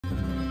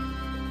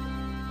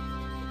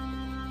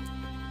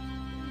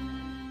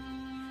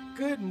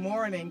Good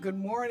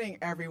morning,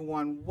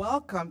 everyone.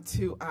 Welcome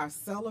to our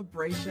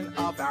celebration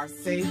of our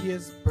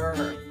Savior's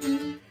birth.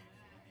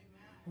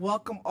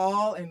 Welcome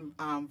all in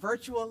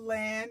virtual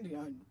land.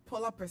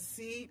 Pull up a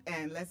seat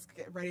and let's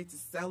get ready to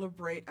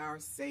celebrate our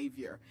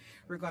Savior.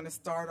 We're going to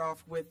start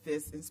off with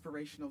this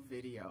inspirational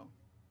video.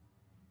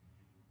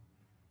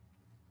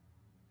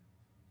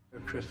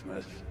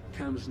 Christmas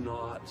comes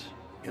not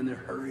in the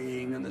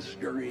hurrying and the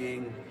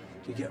scurrying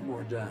to get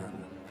more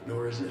done,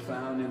 nor is it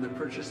found in the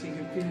purchasing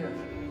of gift.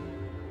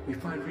 We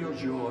find real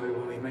joy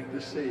when we make the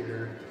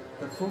Savior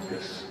the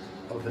focus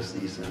of the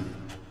season.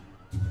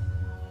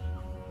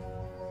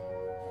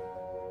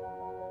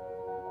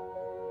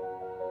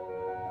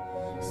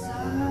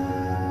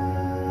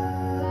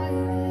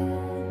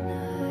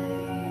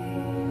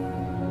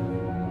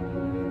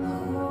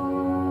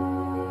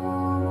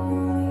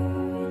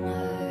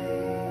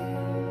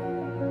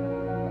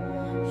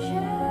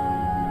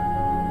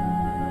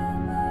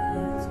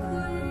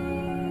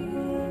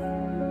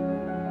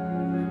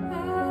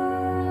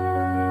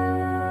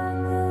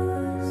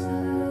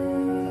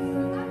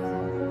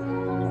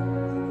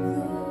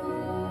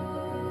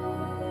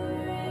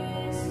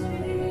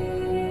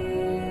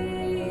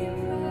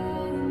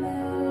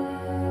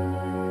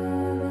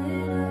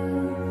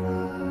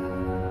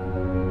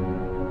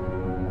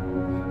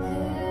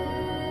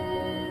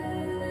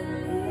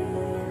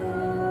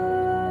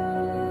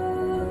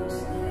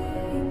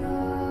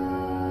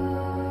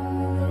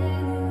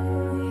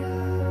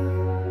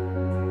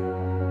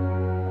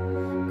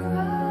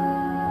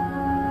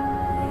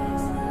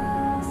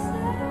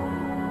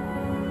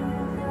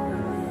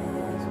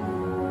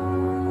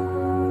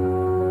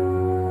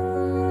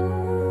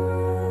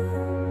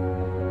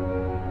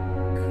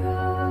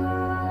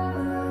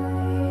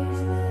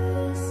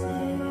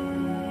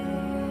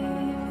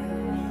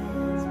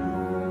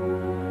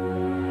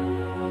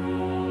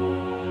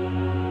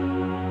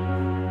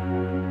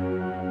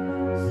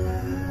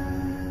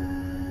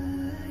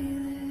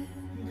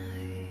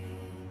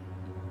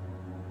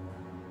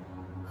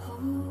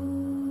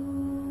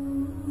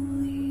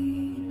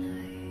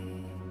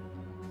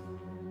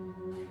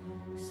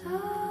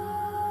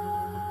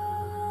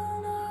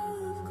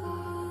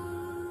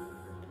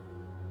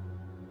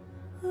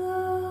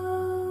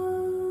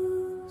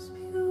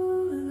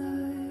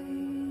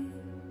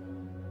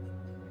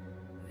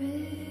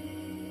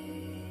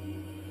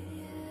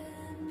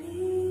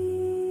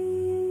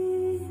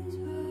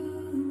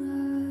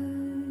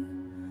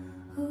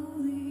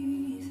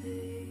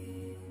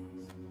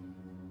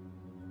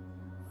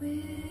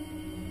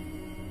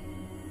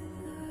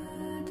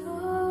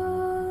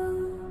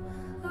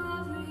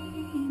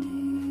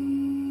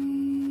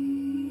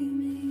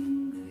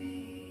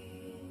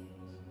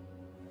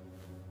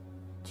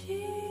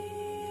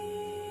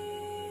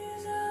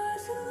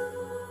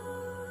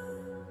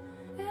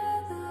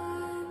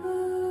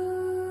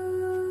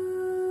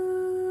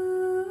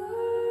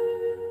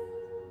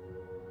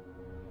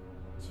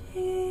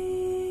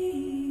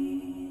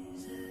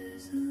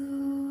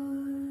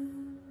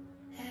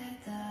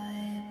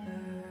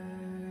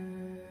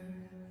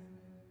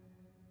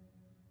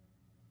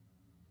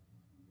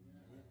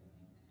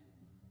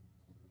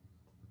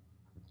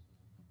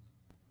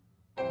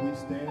 Please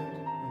stand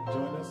and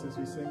join us as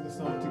we sing the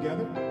song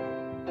together.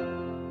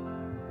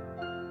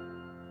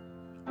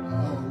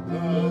 How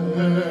the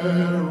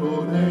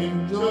herald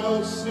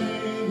angels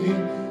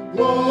sing,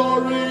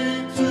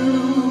 glory to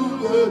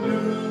the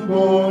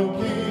newborn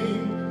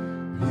King.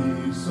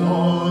 Peace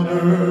on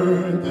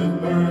earth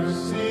and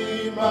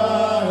mercy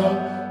mild,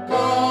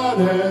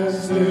 God and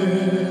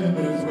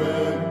sinners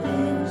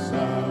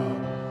reconciled.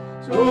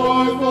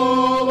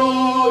 Joyful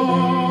all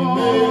ye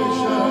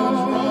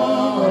nations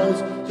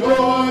rise,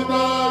 join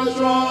the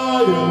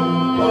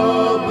triumph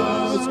of the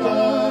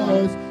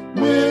skies,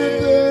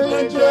 with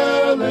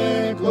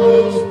angelic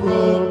hosts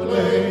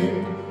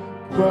proclaim,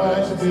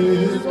 Christ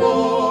is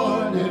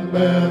born in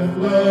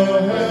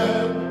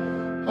Bethlehem.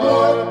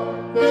 Hark,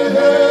 the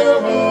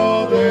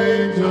herald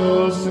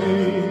angels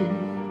sing,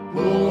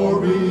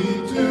 glory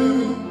to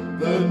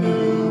the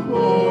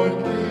newborn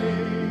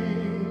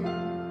King.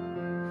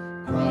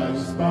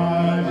 Christ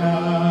by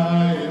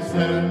eyes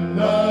and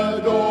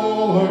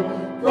adored,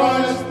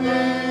 Christ the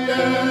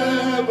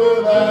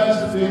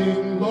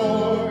everlasting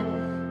Lord.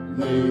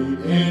 Late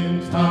in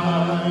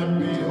time,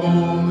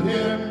 behold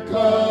him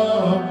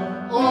come,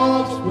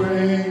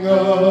 offspring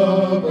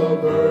of a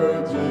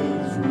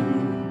virgin's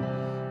womb.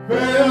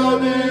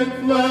 Veiled in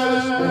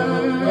flesh, the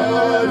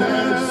God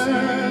has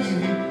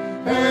seen,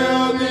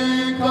 hail the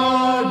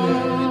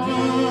incarnate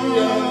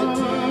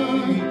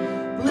deity,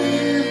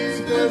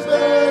 pleased as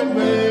then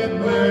with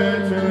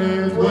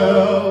Mary's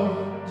well.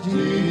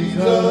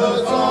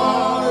 Jesus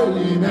our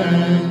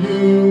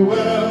Emmanuel,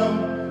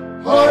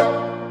 hark,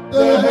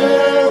 the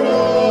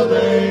herald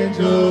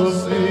angels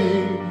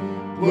sing,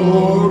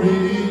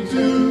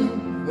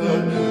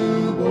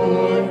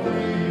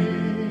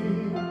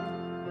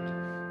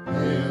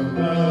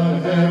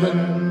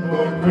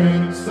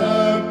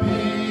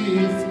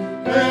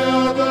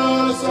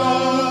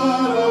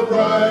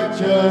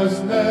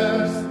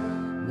 righteousness,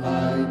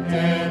 light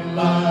and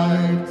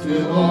life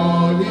till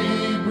all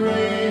he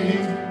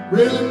brings,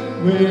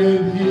 written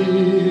with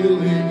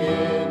healing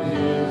in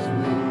his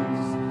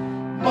wings.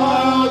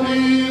 Mild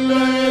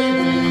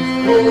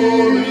elated,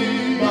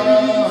 holy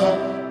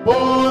God,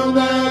 born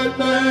that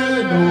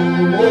man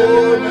no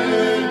more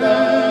may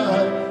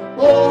die,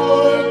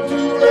 born to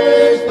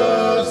raise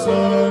the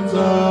sons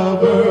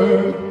of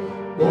earth,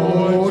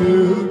 born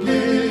to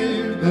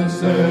give the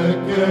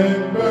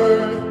second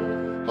birth.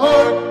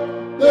 Hark,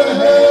 the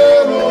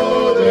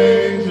herald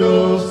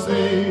angels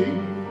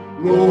sing,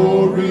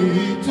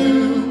 glory to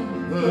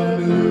the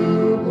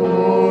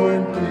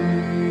newborn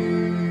King.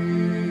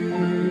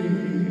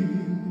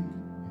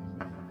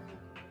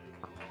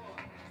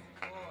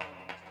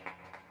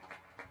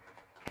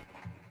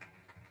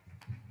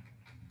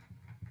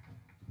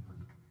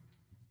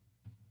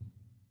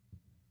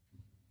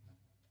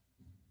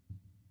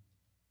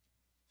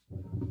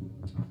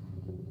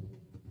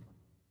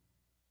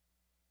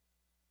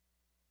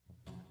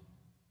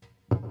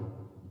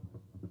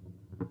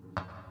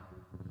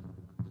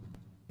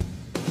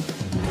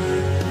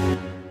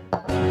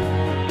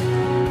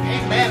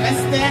 Amen. Let's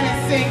stand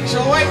and sing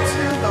joy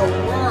to the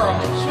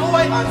world.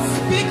 Joy,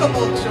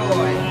 unspeakable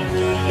joy.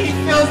 He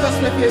fills us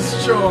with his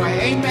joy.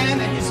 Amen.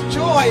 And his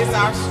joy is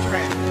our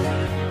strength.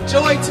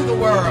 Joy to the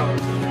world.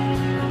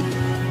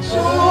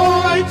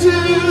 Joy to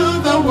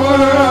the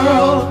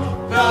world.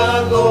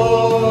 The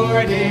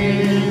Lord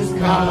is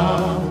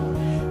come.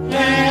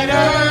 Let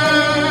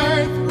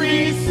earth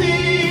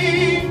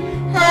receive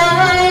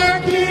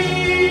her King.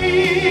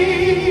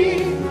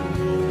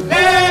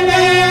 Let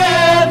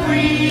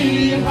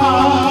every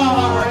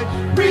heart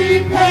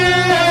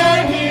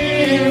prepare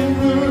him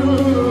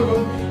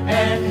room,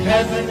 and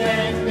heaven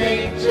and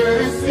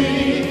nature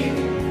sing,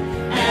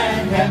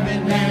 and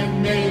heaven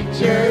and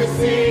nature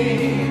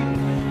sing,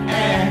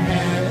 and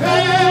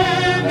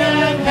heaven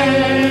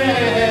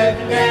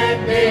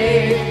and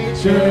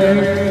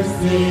nature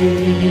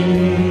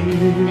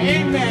sing.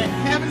 Amen.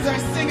 Heavens are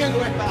singing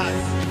with us.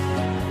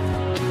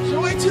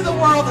 Joy to the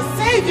world, the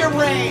Savior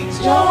reigns.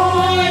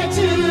 Joy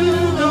to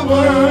the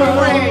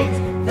world, reigns.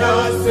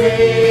 The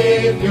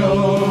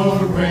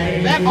Savior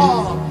reigns.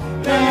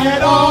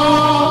 Let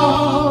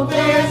all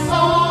their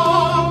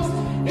songs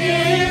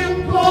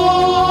implore,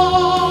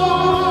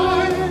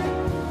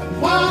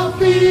 while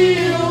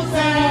fields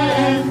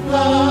and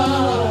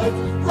floods,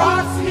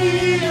 rocks,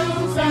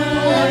 hills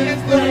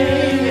and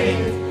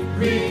plains,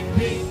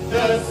 repeat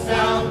the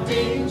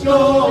sounding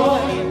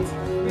joy.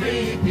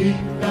 Repeat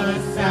the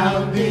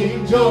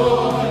sounding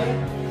joy.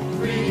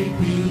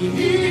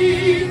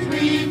 Repeat,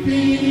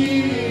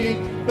 repeat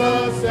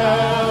the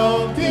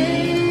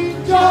sounding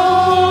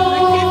joy.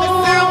 Repeat the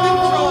sounding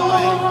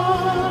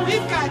joy.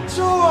 We've got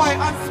joy,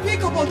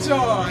 unspeakable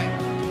joy.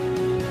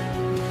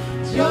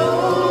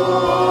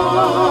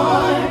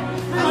 Joy,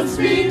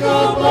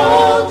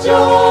 unspeakable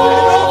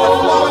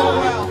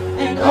joy,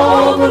 and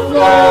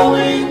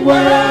overflowing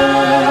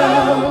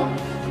well.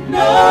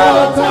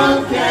 No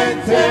tongue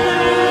can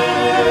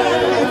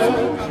tell.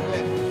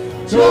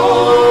 Joy,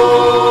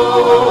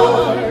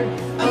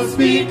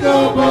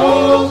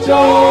 unspeakable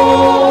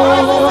joy,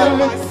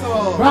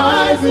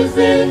 rises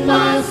in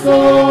my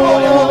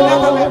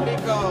soul,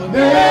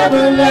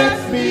 never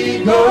lets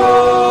me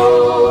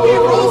go. He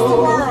rules the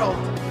world.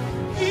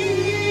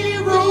 He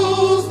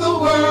rules the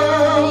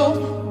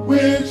world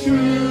with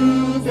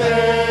truth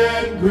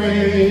and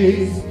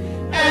grace,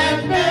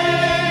 and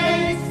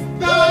makes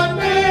the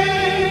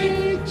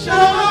nations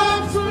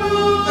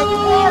rule. The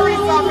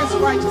glories of his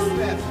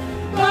righteousness.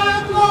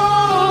 The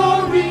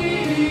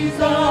glories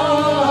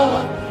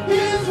of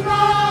his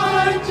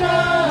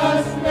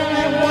righteousness,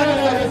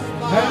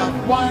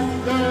 and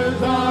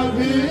wonders of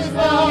his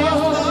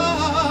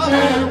love,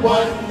 and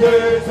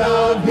wonders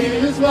of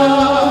his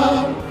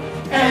love,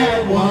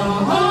 and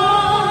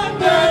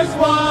wonders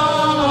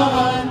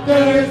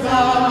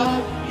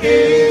of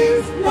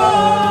his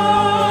love.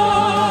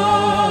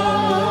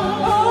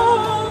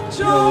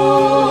 Joy,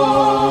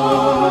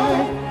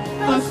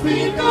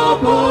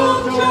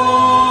 unspeakable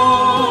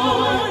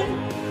joy,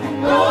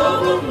 and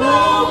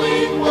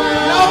overflowing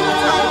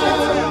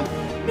well.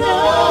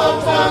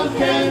 No tongue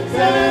can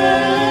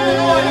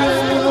tell.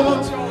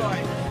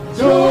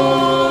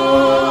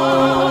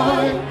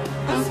 Joy,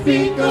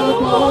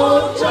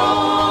 unspeakable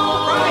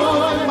joy,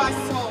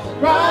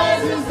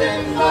 rises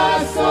in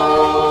my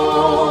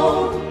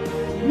soul,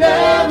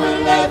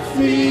 never lets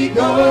me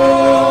go.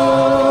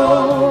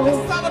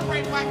 Let's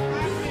celebrate my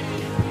family.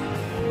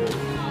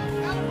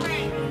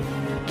 Celebrate.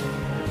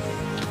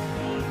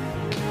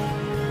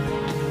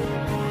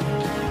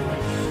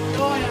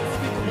 Joy,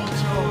 unspeakable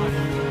joy.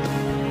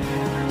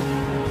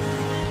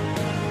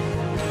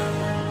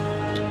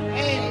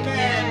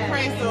 Amen.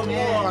 Praise the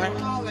Lord.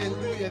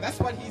 Hallelujah. That's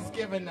what he's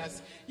given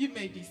us. You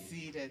may be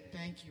seated.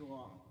 Thank you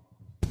all.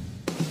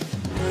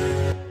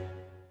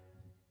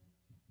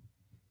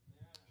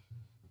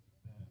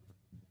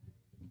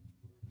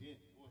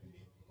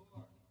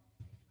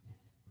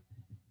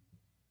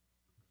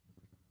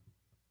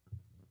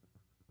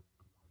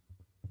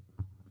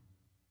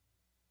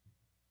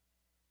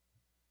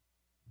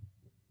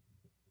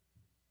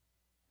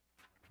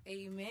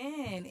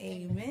 Amen.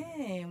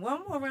 Amen.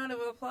 One more round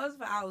of applause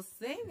for our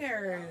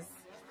singers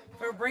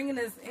for bringing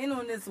us in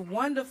on this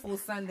wonderful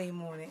Sunday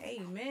morning.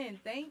 Amen.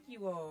 Thank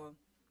you all.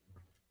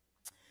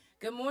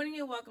 Good morning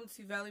and welcome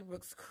to Valley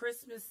Brook's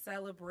Christmas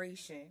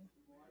celebration.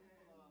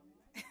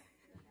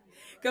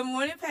 Good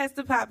morning,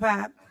 Pastor Pop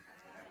Pop.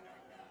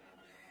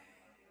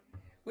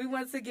 We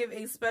want to give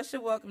a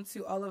special welcome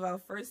to all of our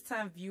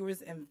first-time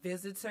viewers and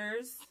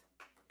visitors.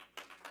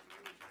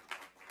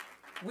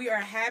 We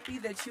are happy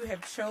that you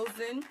have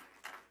chosen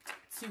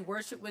to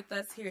worship with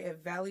us here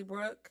at Valley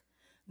Brook.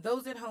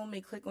 Those at home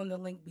may click on the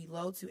link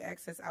below to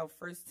access our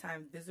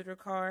first-time visitor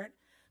card.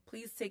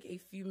 Please take a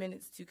few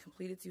minutes to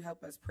complete it to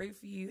help us pray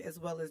for you as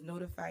well as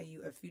notify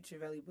you of future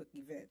Valley Brook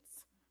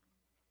events.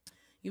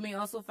 You may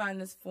also find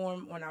this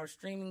form on our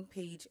streaming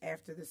page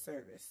after the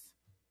service.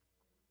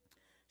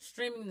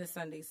 Streaming the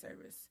Sunday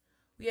service.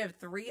 We have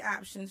 3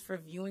 options for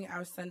viewing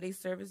our Sunday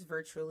service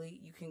virtually.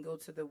 You can go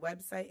to the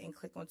website and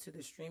click onto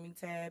the streaming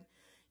tab.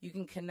 You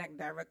can connect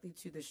directly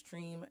to the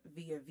stream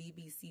via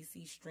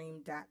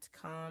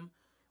vbccstream.com,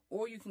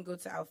 or you can go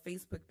to our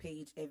Facebook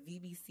page at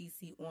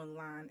VBCC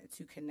Online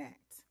to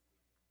connect.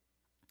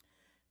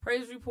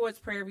 Praise reports,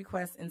 prayer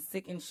requests, and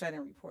sick and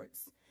shut-in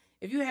reports.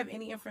 If you have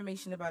any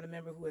information about a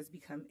member who has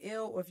become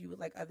ill, or if you would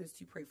like others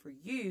to pray for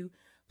you,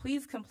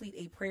 please complete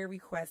a prayer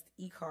request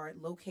e-card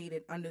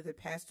located under the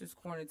Pastor's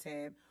Corner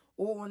tab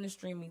or on the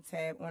streaming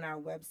tab on our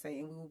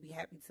website, and we will be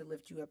happy to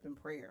lift you up in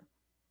prayer.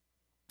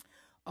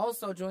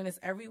 Also, join us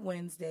every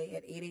Wednesday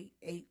at 8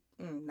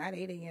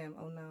 a.m.,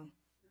 oh no,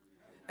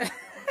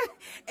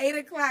 8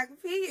 o'clock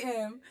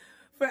p.m.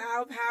 for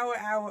our Power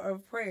Hour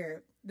of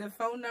Prayer. The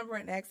phone number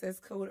and access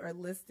code are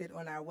listed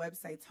on our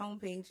website's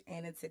homepage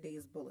and in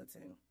today's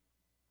bulletin.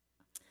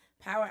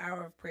 Power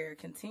Hour of Prayer,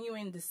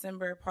 continuing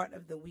December, part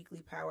of the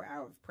weekly Power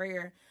Hour of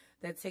Prayer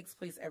that takes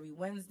place every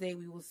Wednesday.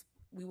 We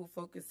will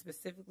focus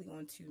specifically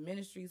on 2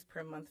 ministries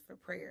per month for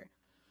prayer.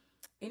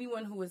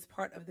 Anyone who is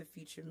part of the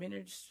featured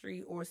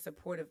ministry or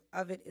supportive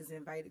of it is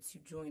invited to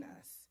join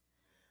us.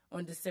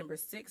 On December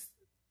 6th,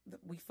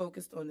 we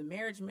focused on the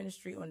marriage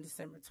ministry. On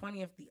December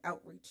 20th, the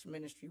outreach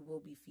ministry will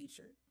be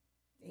featured.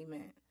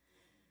 Amen.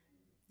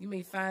 You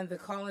may find the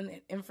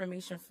call-in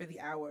information for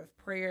the hour of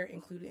prayer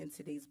included in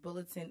today's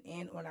bulletin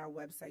and on our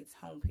website's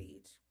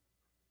homepage.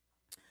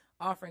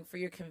 Offering for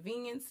your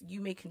convenience,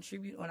 you may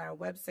contribute on our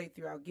website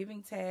through our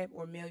giving tab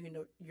or mail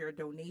your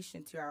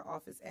donation to our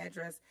office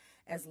address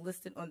as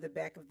listed on the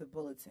back of the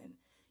bulletin.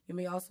 You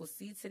may also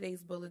see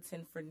today's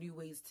bulletin for new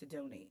ways to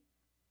donate.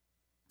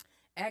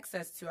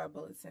 Access to our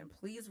bulletin.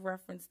 Please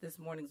reference this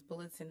morning's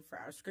bulletin for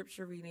our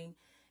scripture reading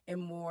and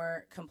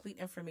more complete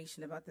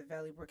information about the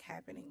Valley Brook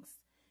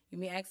happenings. You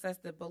may access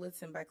the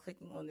bulletin by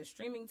clicking on the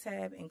streaming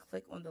tab and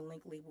click on the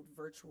link labeled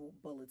Virtual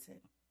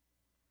Bulletin.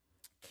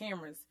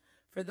 Cameras.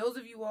 For those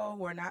of you all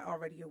who are not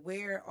already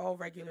aware, all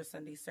regular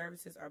Sunday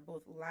services are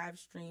both live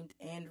streamed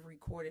and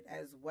recorded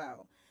as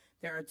well.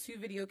 There are 2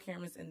 video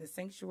cameras in the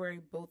sanctuary,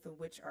 both of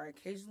which are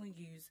occasionally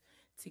used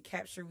to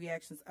capture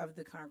reactions of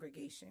the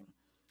congregation.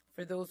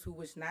 For those who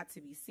wish not to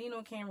be seen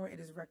on camera,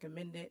 it is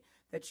recommended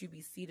that you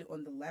be seated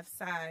on the left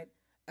side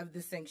of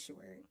the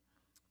sanctuary.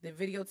 The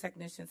video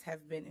technicians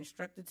have been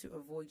instructed to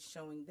avoid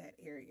showing that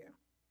area.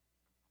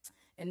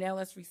 And now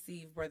let's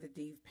receive Brother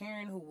Dave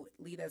Perrin, who will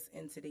lead us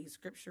in today's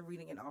scripture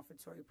reading and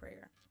offertory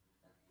prayer.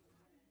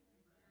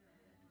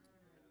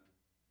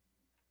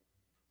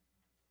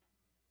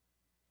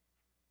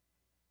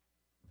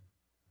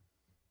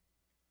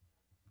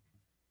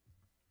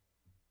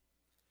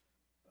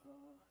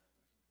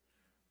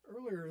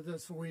 Earlier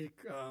this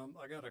week,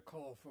 I got a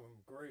call from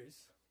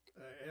Grace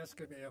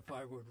asking me if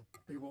I would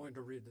be willing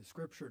to read the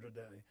scripture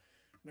today.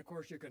 And of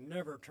course, you can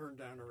never turn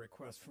down a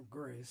request from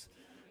Grace.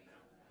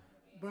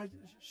 But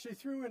she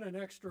threw in an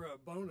extra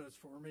bonus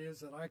for me is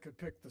that I could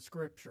pick the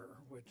scripture,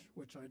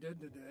 which I did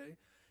today.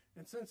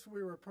 And since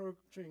we were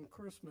approaching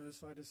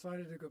Christmas, I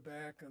decided to go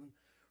back and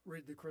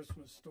read the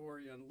Christmas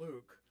story in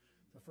Luke,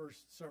 the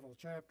first several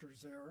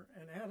chapters there.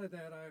 And out of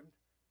that, I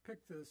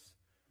picked this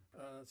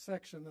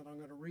section that I'm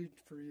going to read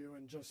for you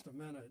in just a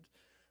minute.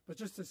 But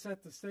just to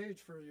set the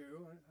stage for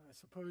you, I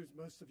suppose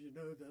most of you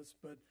know this,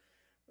 but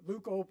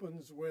Luke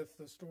opens with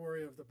the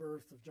story of the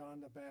birth of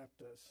John the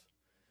Baptist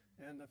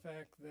and the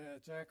fact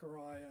that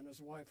Zechariah and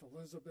his wife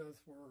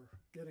Elizabeth were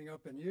getting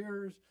up in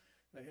years.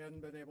 They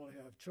hadn't been able to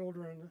have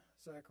children.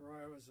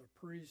 Zechariah was a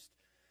priest,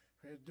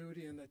 had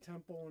duty in the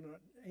temple, and an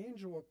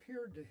angel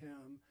appeared to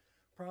him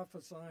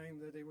prophesying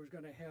that he was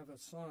going to have a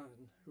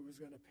son who was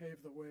going to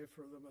pave the way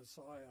for the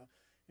Messiah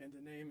and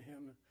to name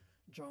him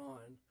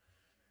John.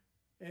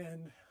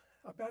 And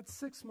about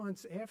 6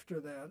 months after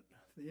that,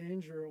 the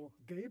angel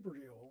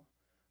Gabriel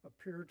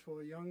appeared to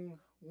a young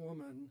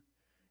woman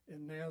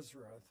in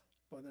Nazareth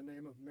by the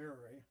name of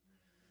Mary,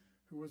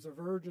 who was a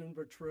virgin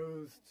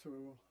betrothed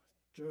to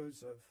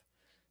Joseph,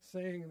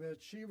 saying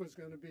that she was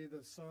going to be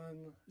the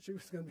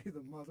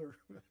mother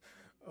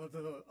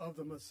of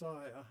the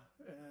Messiah.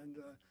 And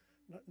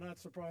not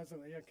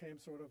surprisingly, it came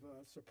sort of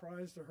a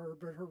surprise to her,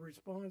 but her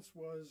response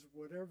was,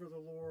 whatever the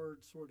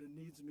Lord sort of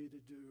needs me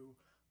to do,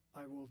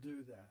 I will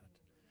do that.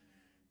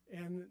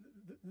 And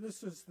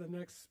this is the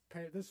next.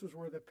 This is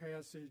where the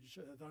passage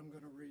that I'm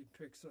going to read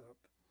picks up.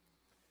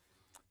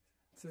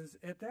 It says,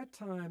 "At that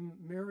time,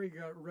 Mary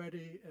got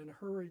ready and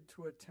hurried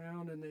to a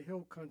town in the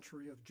hill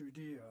country of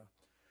Judea,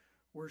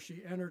 where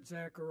she entered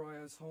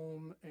Zachariah's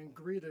home and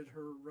greeted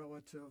her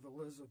relative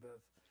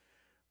Elizabeth.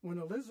 When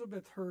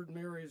Elizabeth heard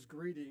Mary's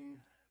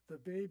greeting, the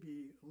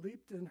baby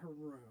leaped in her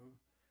room,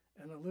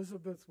 and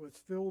Elizabeth was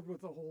filled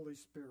with the Holy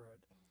Spirit.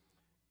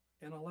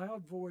 In a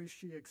loud voice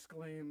she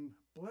exclaimed,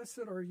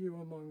 'Blessed are you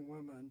among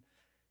women,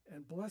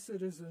 and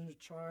blessed is the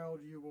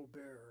child you will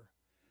bear.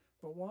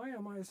 But why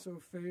am I so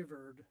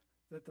favored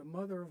that the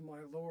mother of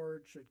my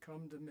Lord should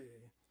come to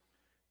me?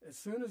 As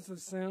soon as the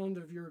sound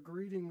of your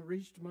greeting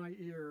reached my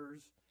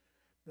ears,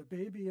 the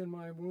baby in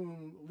my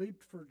womb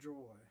leaped for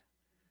joy.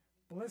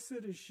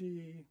 Blessed is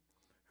she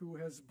who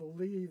has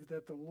believed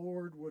that the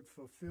Lord would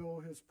fulfill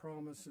his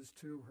promises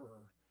to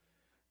her.'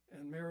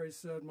 And Mary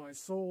said, 'My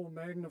soul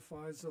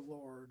magnifies the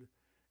Lord,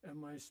 and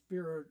my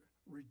spirit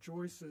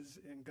rejoices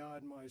in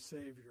God my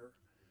Savior.'"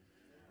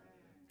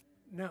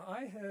 Now,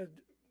 I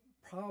had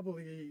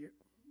probably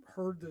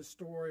heard this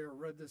story or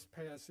read this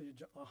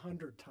passage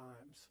 100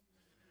 times.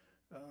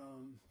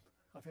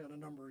 I've had a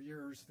number of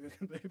years to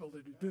be able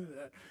to do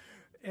that.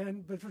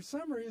 But for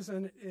some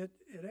reason, it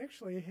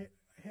actually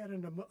I had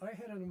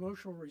an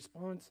emotional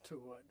response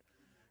to it.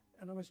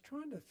 And I was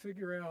trying to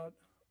figure out,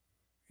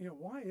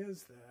 why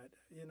is that?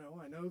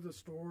 I know the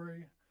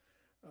story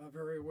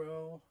very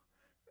well.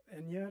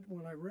 And yet,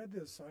 when I read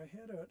this, I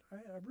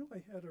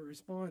really had a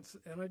response.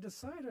 And I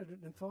decided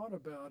and thought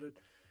about it,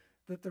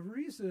 that the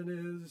reason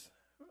is,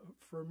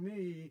 for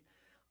me,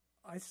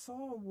 I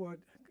saw what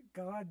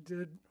God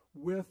did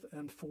with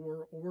and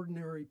for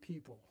ordinary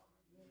people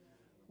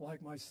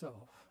like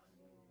myself.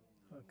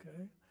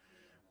 Okay?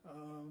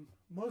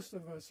 Most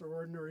of us are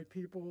ordinary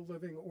people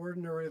living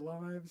ordinary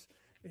lives,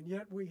 and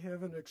yet we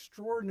have an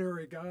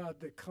extraordinary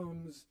God that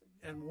comes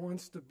and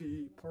wants to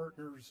be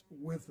partners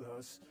with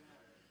us.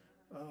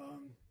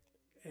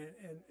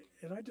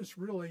 And I just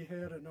really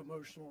had an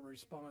emotional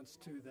response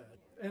to that.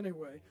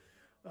 Anyway,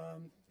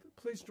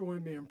 please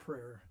join me in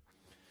prayer.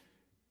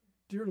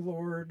 Dear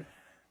Lord,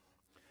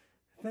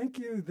 thank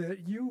you that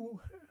you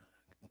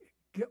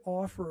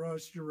offer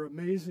us your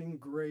amazing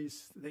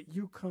grace, that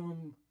you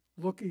come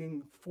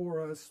looking for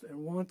us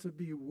and want to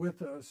be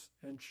with us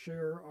and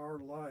share our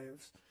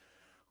lives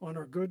on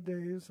our good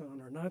days, on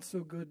our not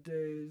so good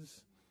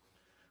days,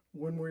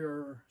 when we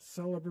are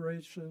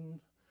celebration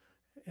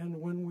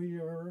and when we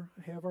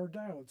have our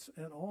doubts.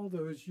 And all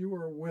those, you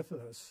are with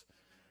us,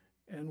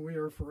 and we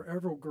are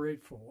forever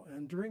grateful.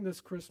 And during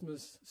this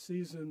Christmas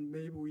season,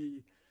 may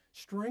we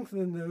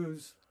strengthen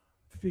those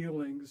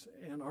feelings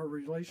and our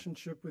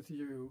relationship with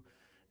you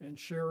and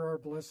share our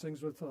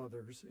blessings with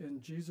others.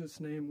 In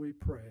Jesus' name we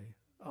pray.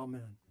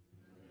 Amen.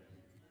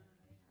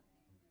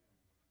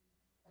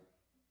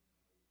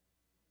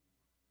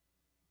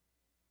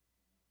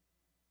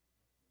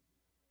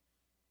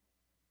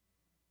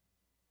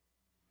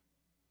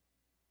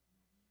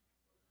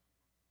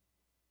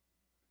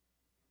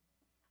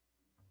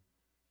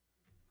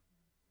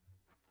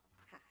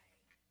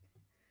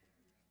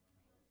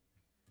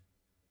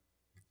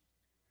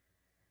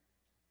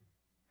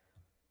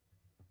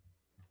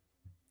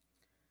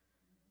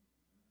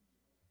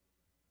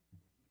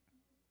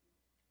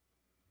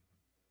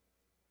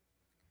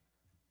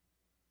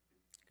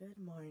 Good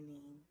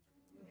morning.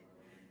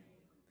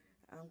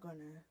 I'm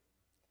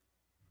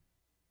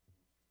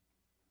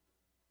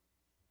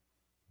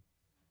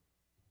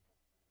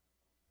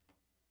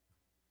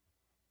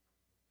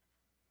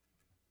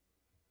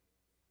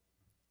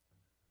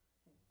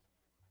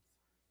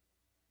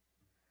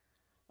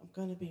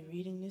gonna be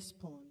reading this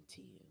poem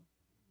to you.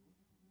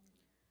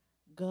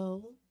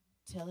 Go,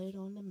 tell it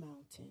on the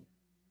mountain,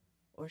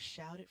 or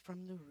shout it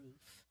from the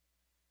roof.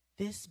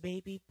 This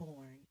baby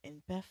born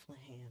in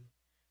Bethlehem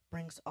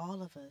brings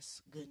all of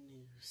us good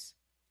news.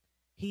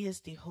 He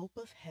is the hope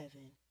of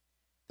heaven,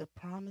 the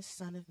promised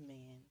Son of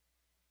Man.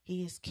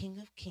 He is King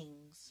of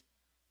kings,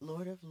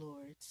 Lord of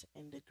lords,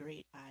 and the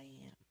great I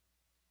am.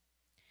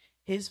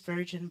 His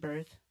virgin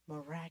birth,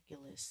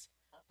 miraculous,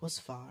 was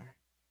far,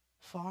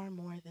 far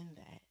more than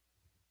that.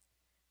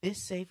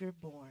 This Savior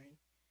born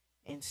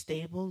in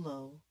stable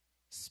low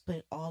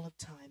split all of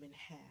time in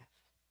half.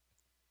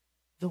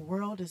 The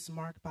world is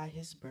marked by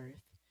his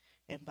birth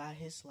and by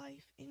his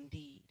life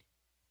indeed.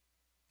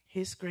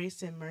 His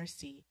grace and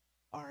mercy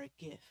are a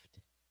gift.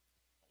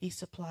 He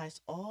supplies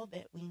all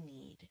that we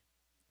need.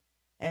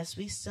 As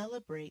we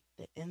celebrate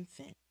the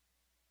infant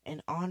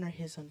and honor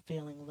his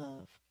unfailing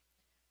love,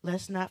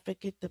 let's not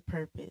forget the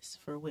purpose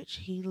for which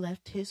he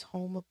left his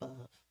home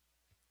above.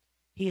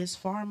 He is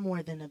far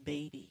more than a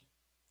baby.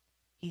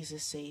 He's a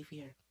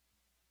Savior,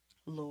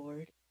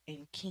 Lord,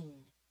 and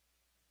King.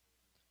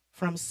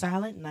 From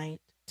Silent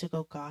Night to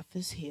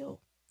Golgotha's hill,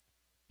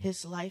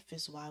 his life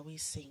is why we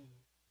sing.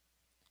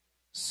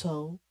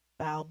 So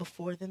bow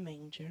before the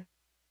manger,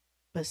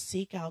 but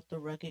seek out the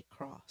rugged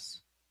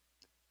cross.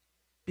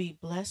 Be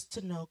blessed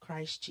to know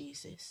Christ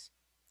Jesus.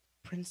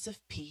 Prince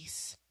of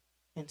Peace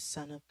and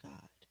Son of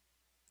God.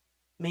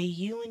 May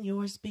you and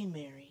yours be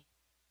merry.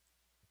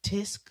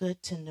 'Tis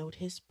good to note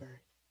his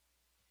birth.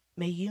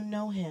 May you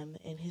know him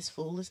in his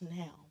fullest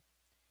now,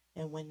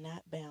 and when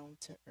not bound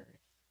to earth.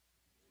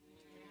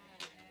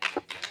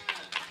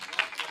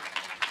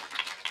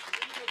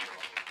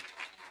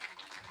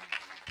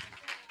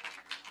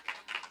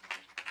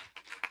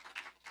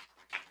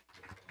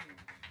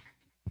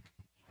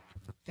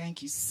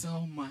 Thank you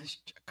so much,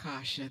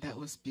 Kasha. That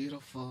was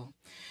beautiful.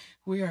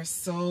 We are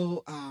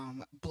so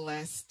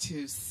blessed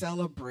to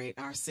celebrate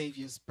our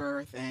Savior's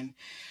birth, and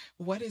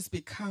what is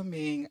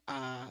becoming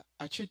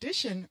a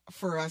tradition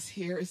for us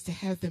here is to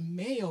have the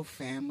Mayo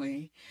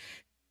family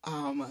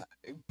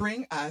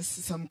bring us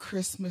some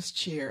Christmas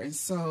cheer. And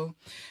so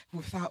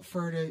without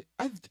further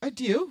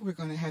ado, we're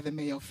going to have the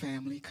Mayo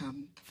family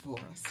come for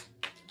us.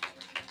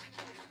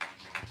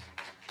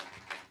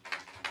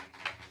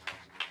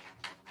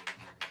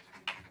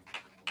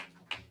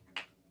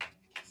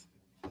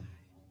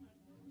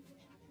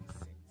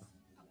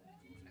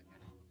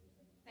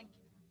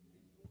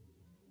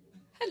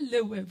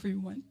 Hello,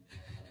 everyone.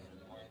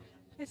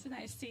 It's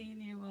nice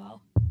seeing you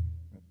all.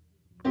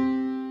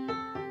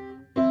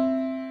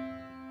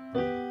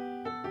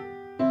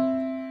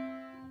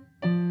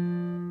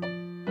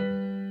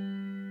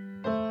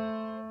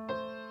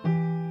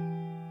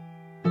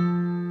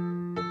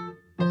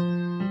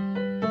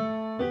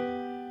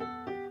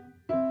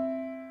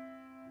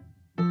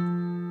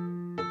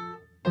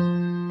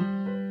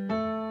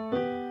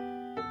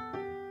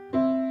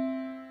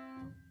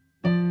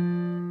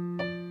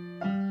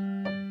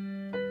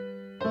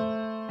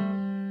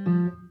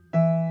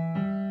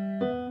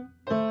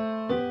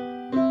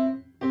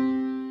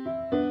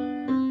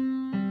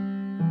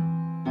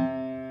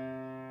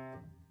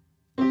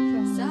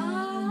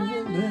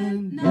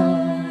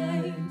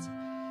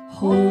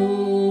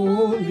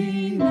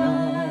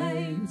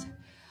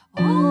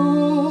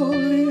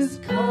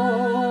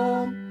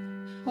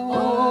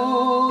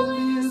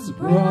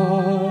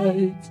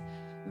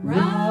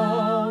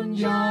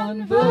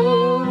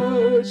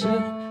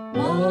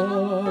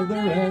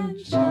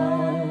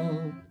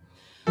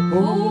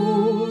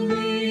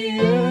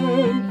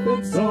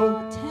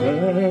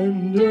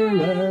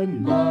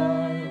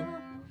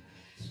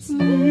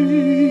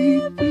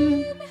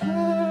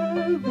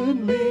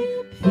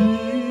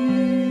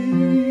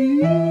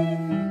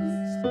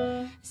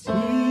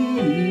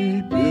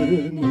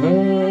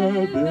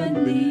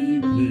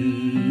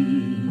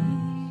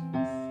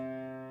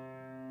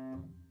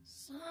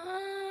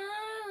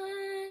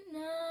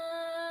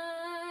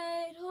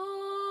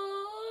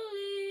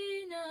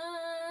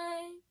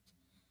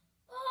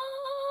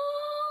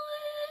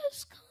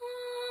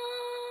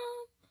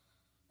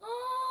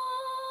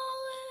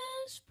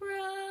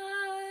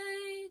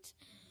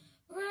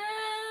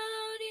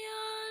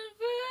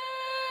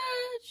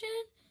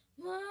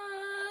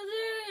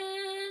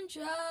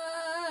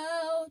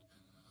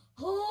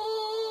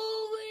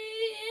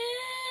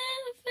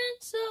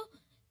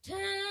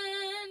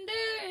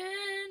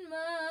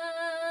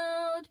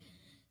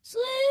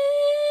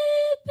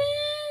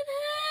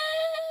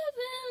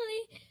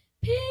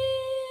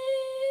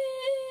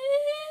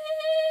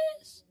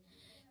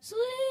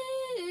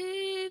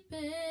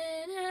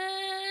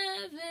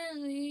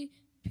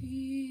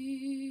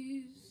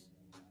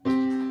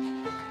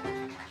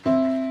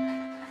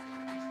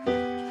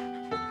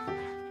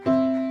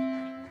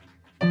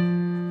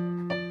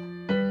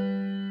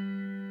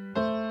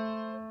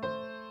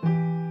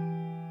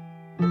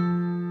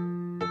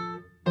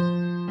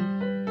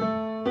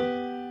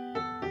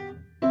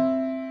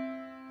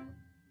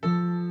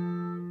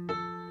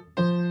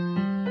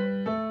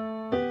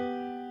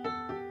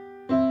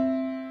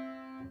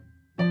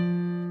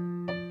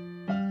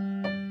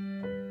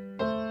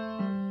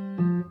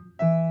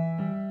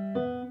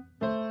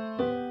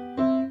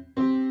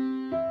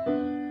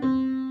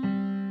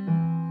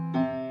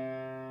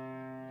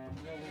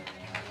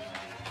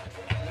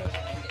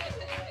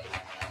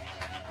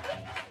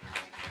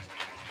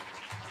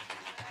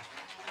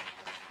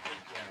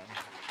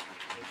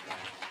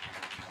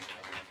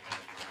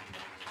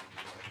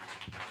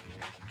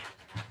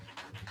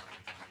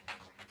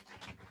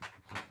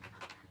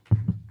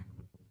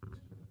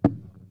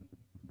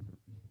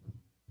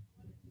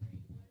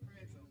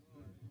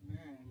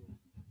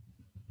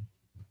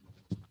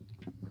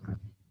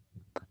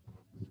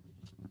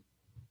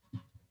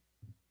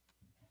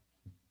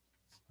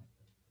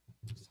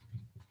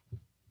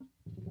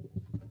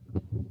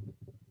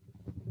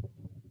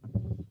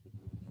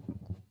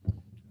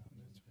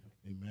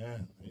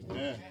 Amen.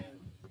 Amen.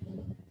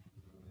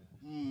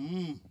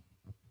 Mm-hmm.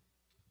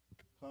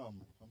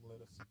 Come,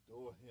 let us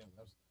adore him.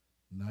 That's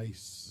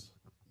nice.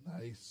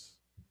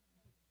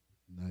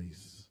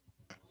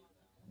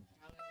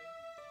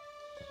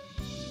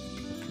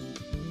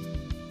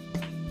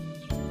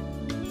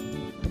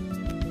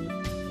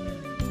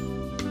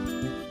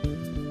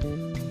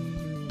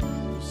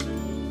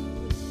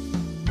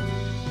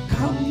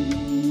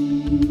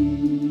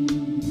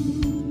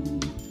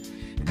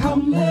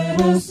 Come,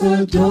 let us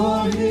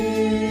adore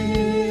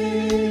him.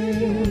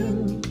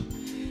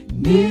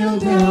 kneel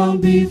down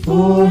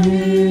before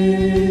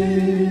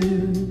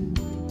him,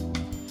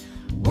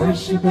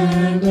 worship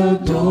and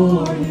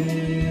adore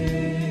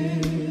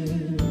him.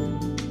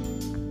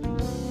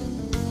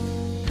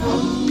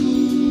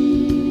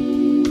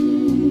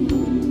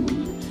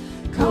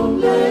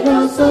 Come, let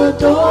us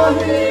adore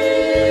him,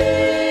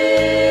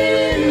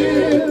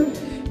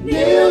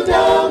 kneel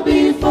down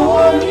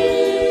before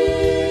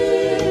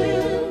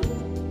him,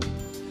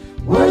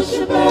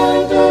 worship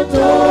and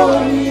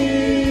adore him.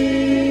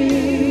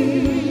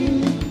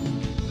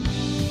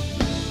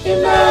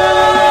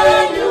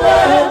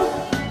 Emmanuel,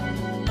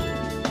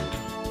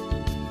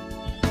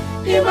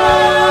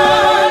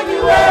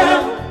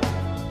 Emmanuel,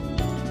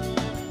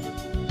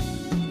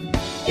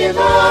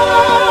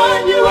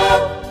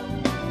 Emmanuel,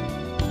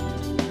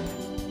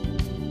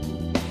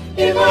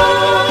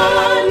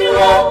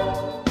 Emmanuel,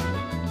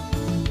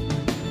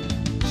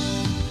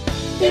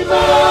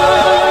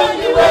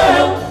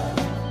 Emmanuel,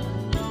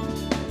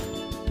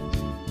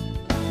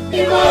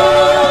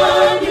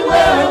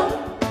 Emmanuel,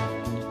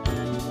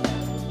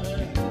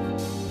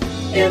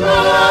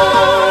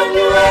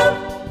 Emmanuel,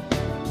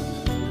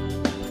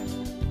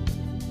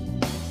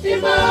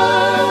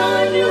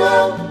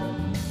 Emmanuel,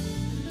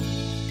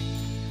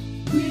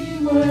 we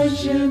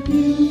worship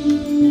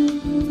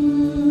you,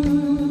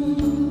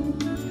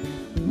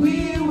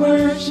 we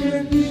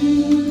worship you.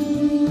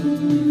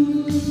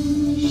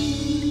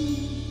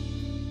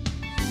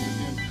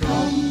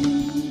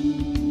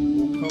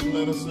 Come,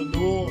 let us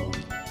adore.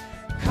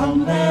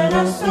 Come, let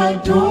us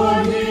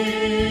adore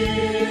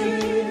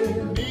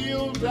him.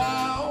 Kneel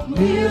down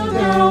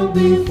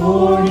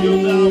Before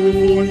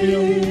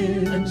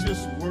him, and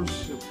just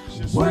worship.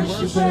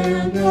 Worship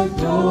and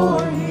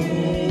adore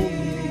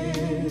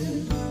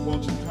him.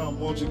 Won't you come?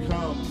 Won't you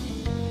come?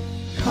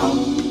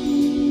 Come,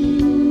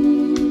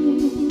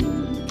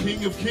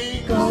 King of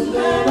Kings. come,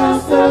 let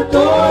us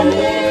adore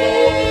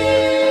him.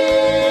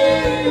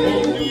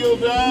 Kneel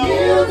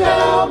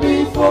down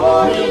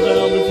before him,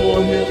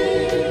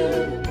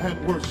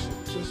 and worship.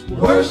 Just worship.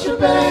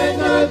 Worship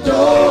and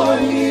adore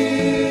him.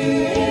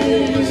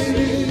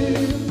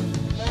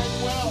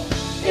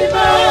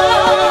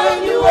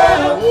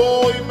 Emmanuel,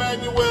 Oh,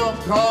 Emmanuel,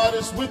 God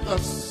is with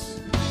us.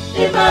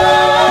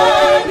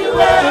 Emmanuel,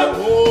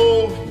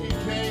 Oh, he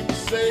came to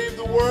save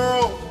the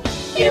world.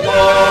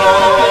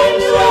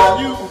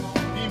 Emmanuel, You,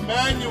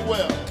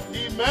 Emmanuel,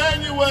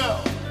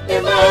 Emmanuel,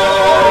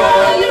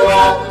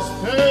 Emmanuel,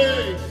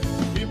 hey,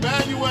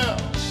 Emmanuel,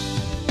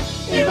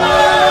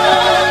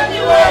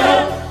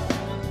 Emmanuel,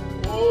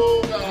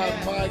 oh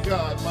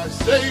God, my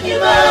Savior,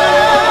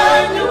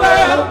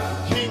 Emmanuel,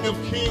 King of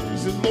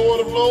Kings and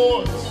Lord of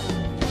Lords.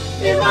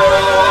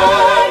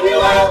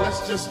 Emmanuel,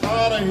 Let's just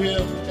honor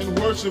him and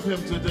worship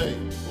him today.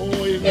 Oh,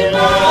 Emmanuel,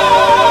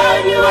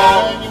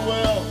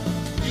 Emmanuel,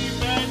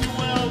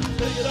 Emmanuel,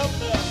 take it up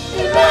now.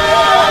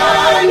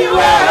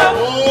 Emmanuel,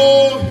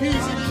 Oh,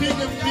 he's the King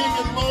of Kings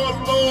and Lord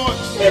of Lords.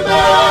 He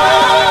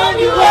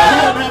Emmanuel,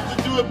 didn't have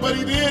to do it, but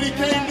he did. He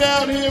came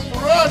down here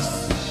for us.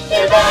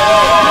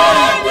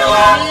 Emmanuel,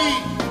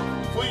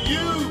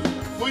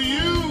 For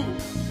you.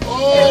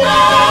 Oh,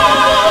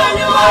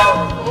 Emmanuel,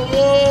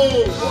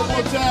 oh, one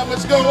more time.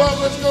 Let's go up,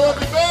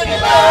 Emmanuel.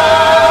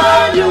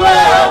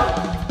 Emmanuel,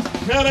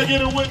 Can I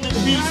get a witness?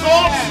 He's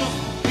awesome.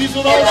 He's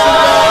an awesome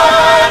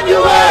God.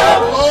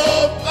 Emmanuel,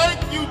 Oh, thank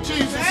you,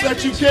 Jesus,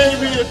 that you came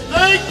here.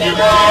 Thank you,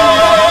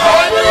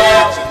 Emmanuel,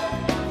 Jesus.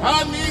 I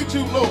need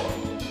you, Lord.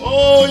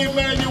 Oh,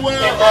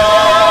 Emmanuel.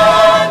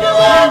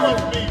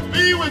 Emmanuel,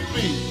 Be with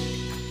me.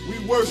 We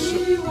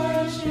worship. we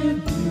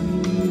worship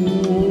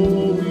you,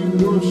 Oh,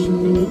 we worship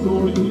and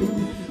adore you.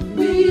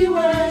 we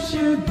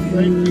worship you,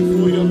 Thank you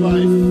for your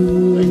life.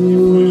 Thank you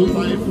for your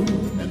life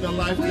and the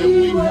life that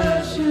we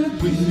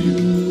have with you.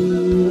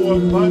 More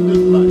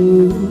abundant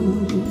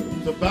life.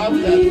 It's about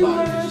that we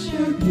life.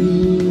 worship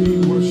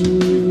you. We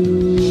worship you.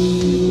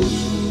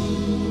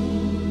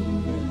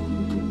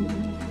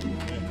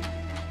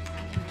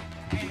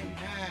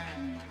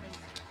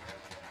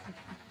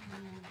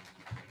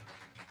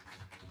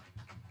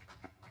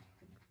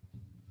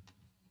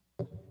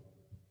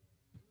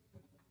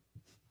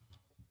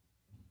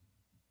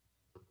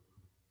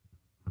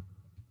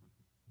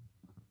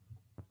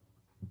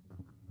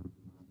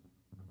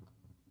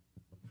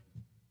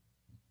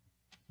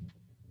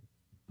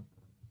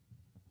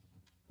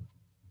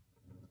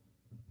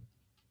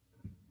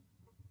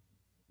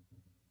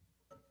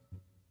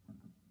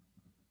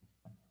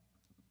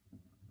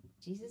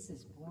 Jesus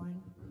is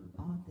born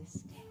on this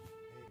day.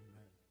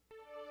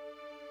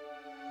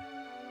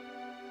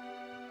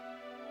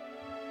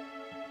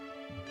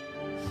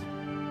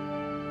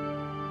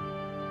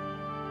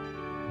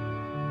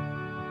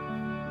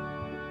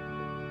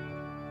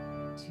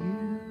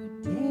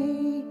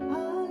 Today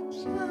a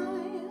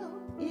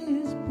child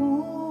is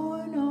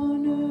born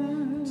on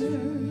earth.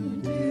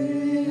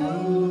 Today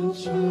a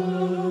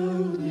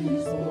child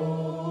is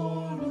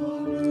born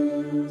on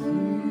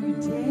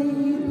earth.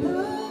 Today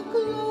the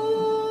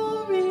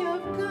glory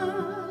of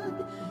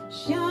God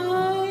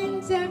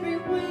shines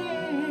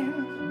everywhere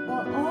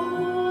for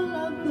all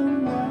of the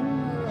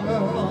world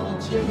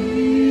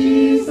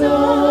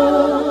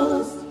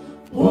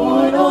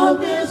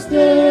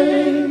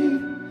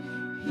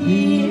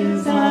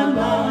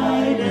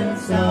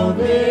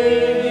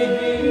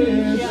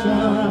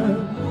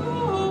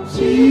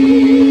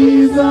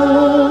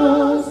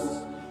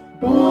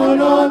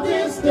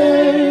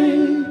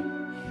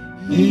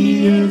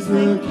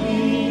the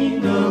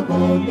King of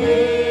all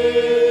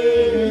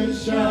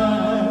nations.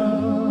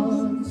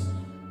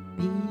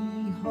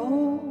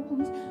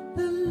 Behold,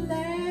 the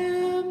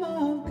Lamb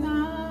of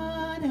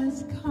God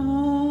has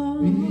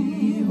come.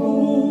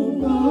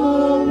 Behold, the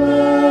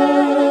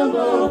Lamb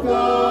of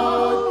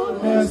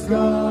God has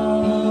come.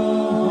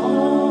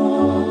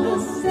 The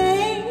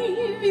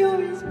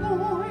Savior is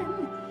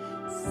born.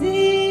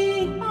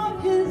 Sing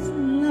of his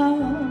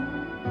love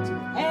to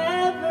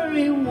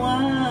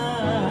everyone.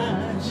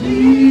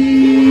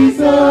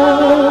 Jesus,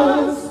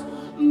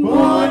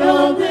 born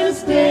on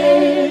this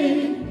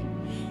day,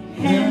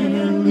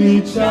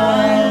 heavenly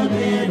child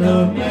in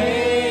a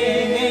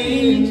manger.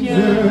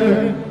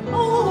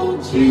 Oh,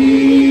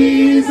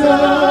 Jesus,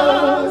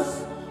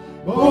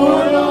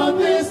 born on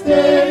this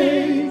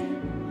day,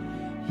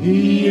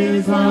 he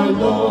is our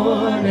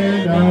Lord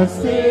and our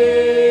Savior.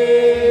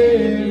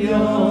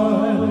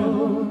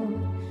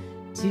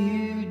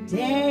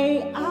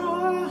 today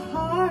our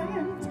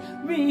hearts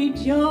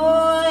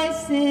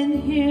rejoice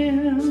in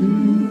him.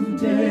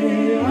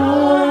 Today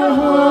our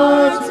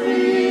hearts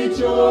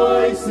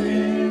rejoice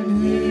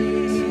in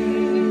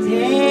him.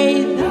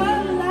 Today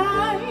the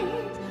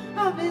light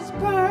of his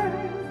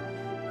birth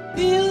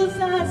fills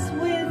us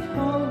with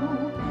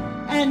hope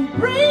and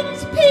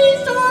brings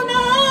peace on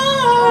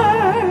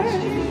earth.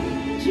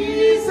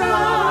 Jesus,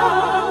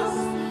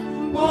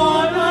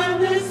 Born on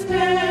this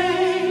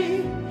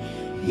day,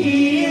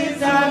 he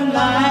is our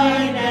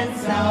light and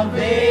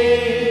salvation.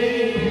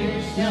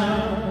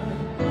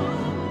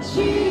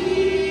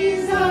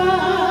 Jesus,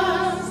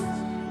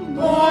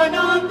 born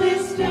on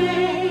this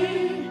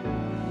day,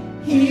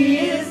 he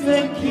is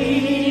the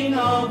King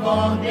of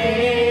all nations.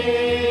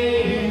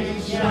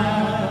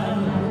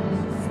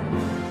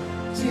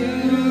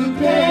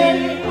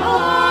 Today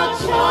our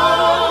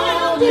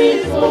child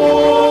is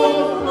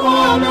born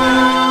on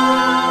earth.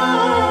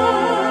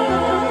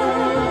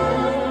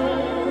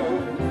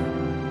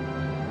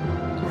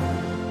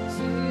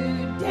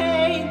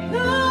 today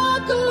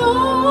the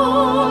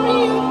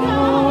glory of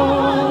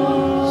God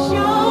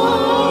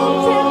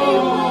shines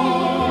everywhere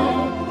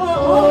for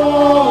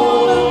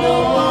all of the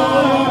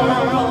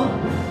world.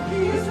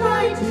 He is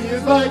light, he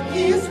is light,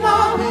 he is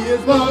love, he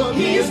is love,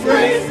 he is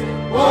grace.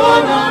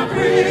 Born on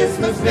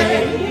Christmas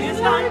Day, He is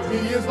light, he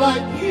is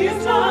light, he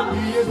is love,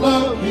 he is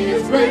love, he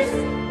is grace.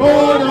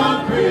 Born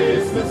on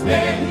Christmas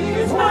Day, he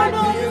is light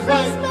on he is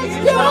light, Christmas he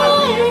is love,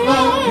 he is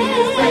love, he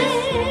is grace.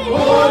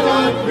 Born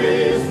on Day.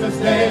 Christmas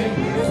Day,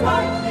 He is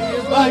light, he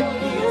is light,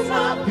 he is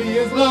love, he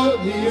is love,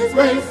 he is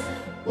grace.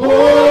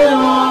 Born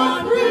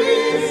on Christmas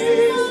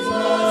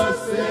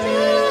Day.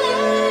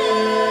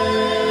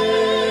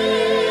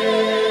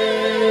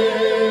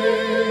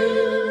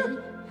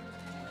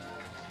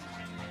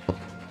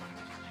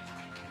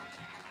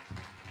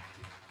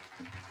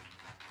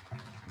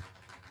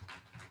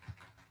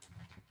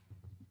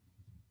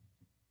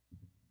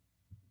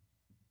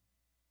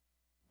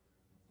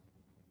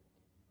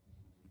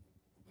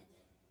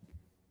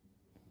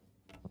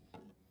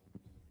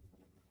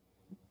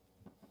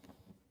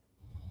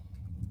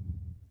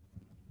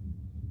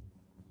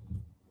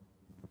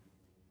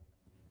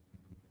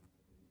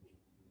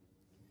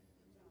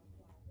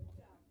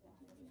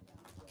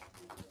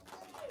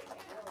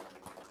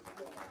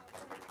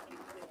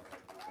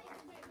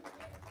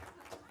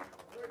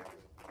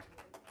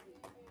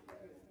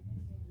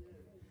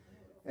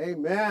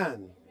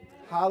 Amen.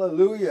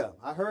 Hallelujah.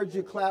 I heard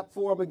you clap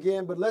for them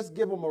again, but let's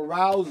give them a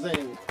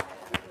rousing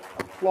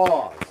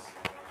applause.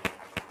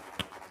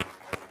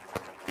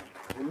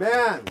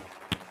 Amen.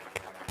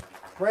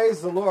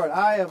 Praise the Lord.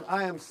 I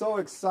am so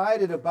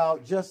excited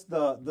about just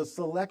the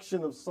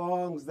selection of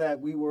songs that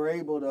we were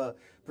able to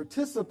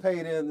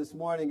participate in this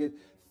morning. It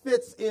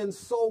fits in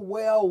so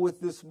well with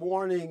this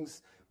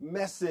morning's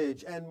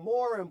message, and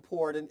more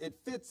important, it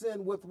fits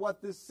in with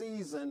what this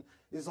season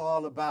is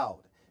all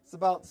about. It's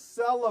about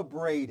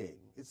celebrating.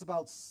 It's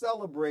about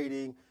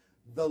celebrating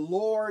the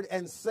Lord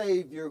and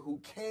Savior who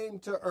came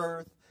to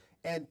earth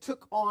and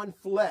took on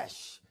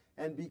flesh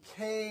and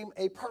became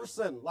a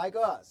person like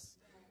us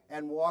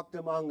and walked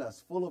among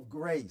us, full of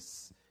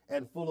grace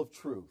and full of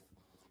truth.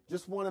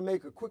 Just want to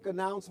make a quick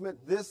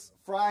announcement. This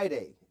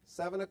Friday,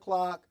 7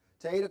 o'clock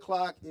to 8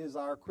 o'clock is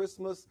our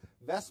Christmas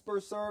Vesper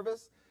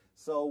service.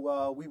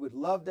 So we would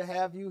love to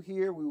have you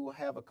here. We will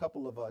have a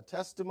couple of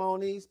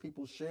testimonies,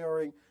 people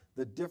sharing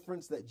the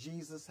difference that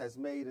Jesus has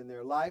made in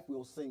their life.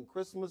 We'll sing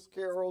Christmas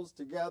carols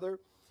together,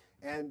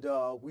 and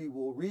we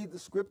will read the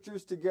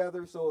scriptures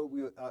together. So it'll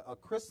be a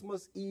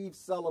Christmas Eve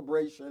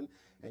celebration,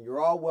 and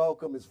you're all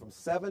welcome. It's from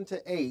 7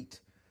 to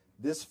 8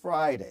 this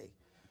Friday.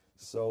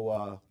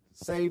 So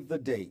save the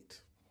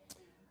date.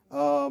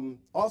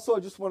 Also,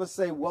 I just want to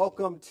say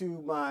welcome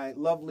to my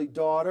lovely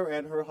daughter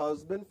and her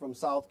husband from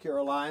South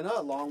Carolina,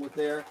 along with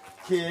their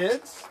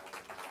kids.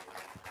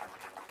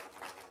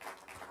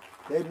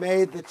 They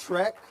made the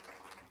trek.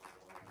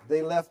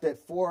 They left at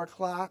 4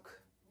 o'clock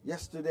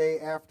yesterday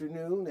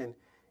afternoon and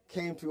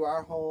came to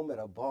our home at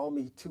a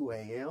balmy 2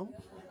 a.m.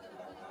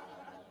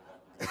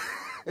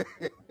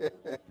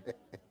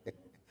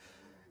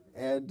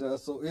 And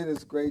so it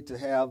is great to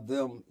have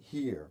them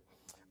here.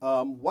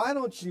 Why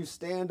don't you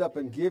stand up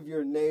and give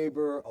your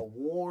neighbor a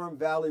warm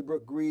Valley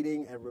Brook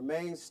greeting and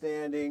remain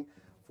standing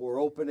for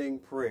opening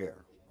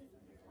prayer.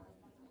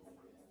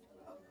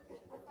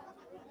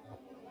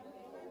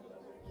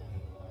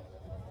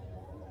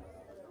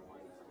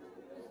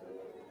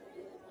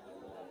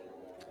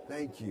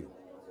 Thank you.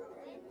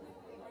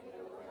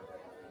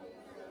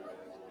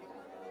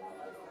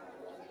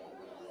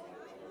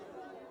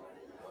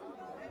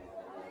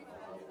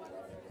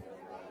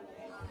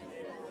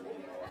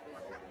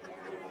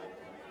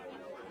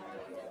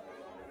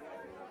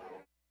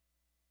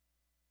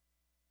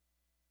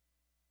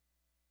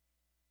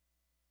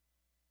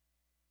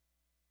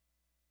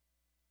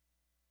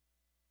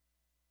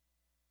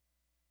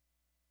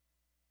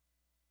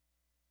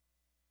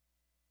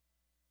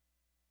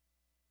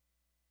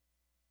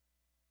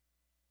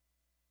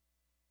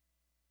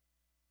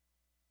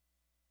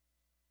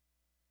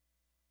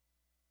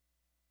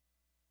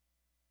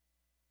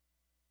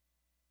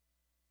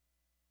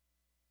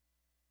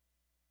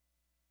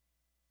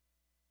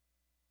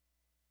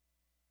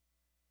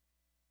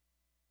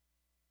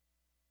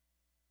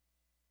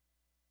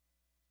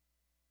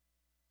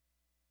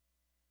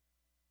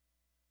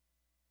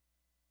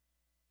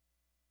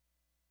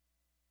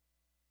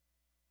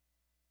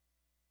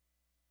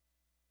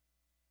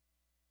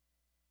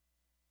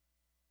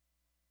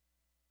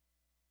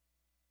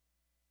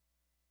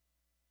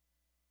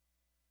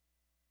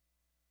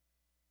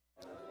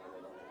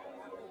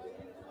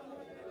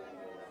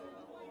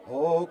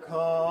 Oh,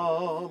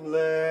 come,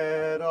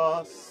 let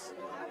us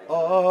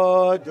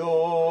adore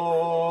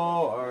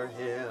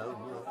him.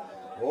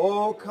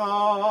 Oh,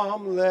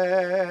 come,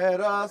 let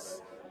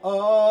us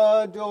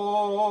adore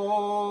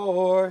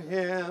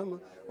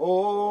him.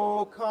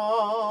 Oh,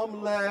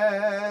 come,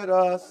 let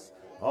us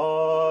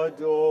adore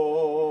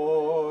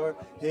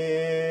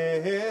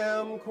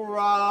him,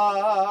 Christ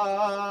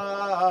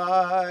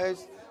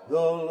the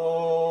Lord.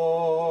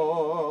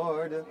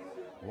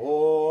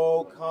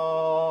 Oh,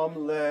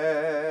 come,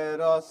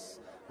 let us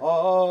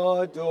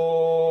adore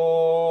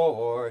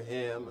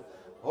him.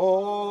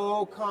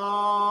 Oh,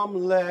 come,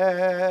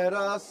 let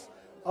us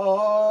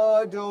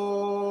adore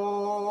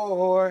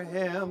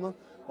him.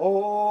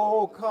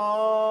 Oh,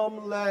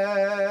 come,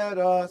 let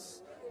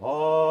us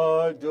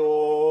adore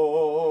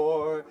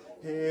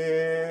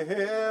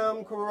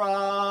him,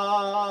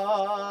 Christ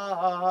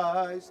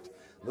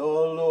the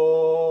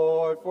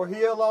Lord. For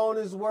he alone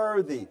is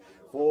worthy.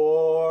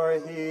 For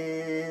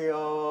he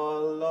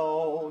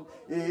alone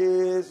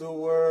is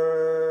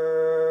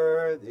worthy.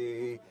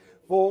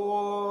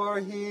 For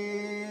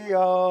he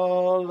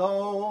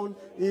alone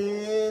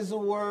is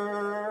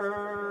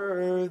worthy.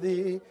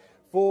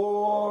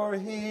 For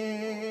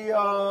he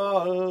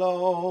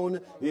alone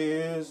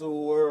is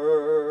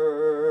worthy.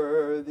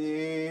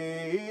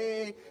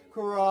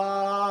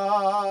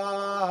 Christ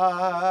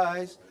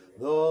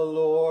the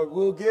Lord.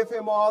 We'll give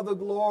him all the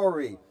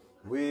glory.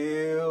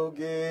 We'll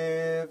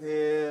give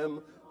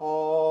him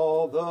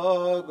all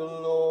the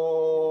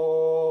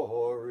glory.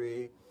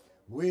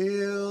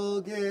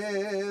 We'll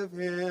give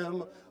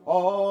him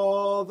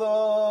all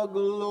the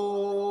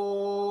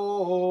glory.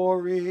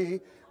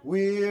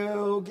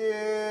 We'll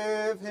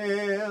give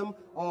him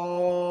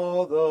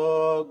all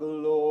the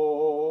glory.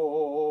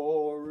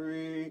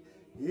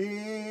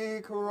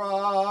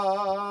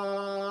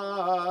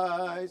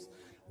 Christ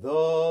the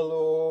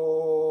Lord.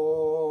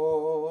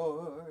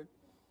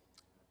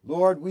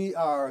 Lord, we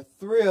are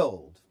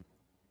thrilled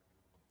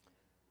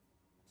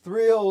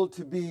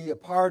to be a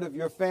part of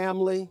your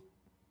family.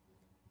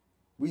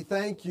 We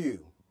thank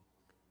you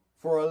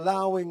for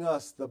allowing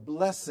us the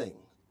blessing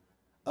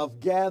of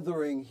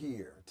gathering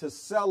here to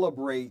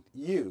celebrate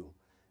you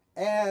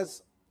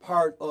as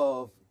part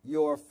of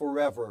your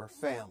forever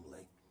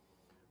family.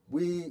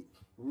 We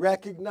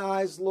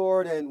recognize,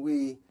 Lord, and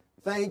we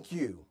thank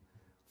you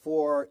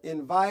for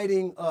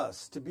inviting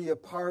us to be a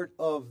part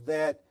of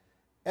that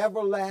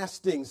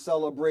everlasting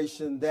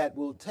celebration that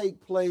will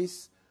take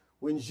place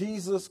when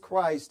Jesus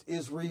Christ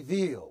is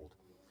revealed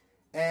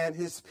and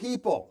his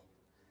people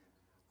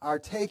are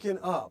taken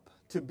up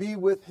to be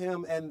with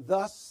him, and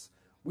thus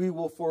we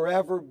will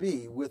forever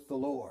be with the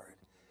Lord.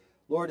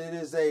 Lord, it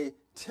is a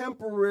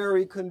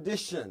temporary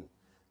condition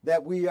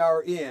that we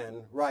are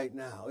in right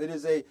now. It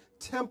is a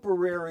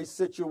temporary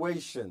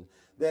situation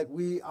that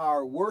we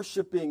are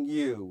worshiping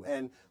you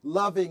and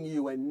loving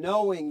you and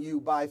knowing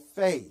you by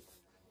faith.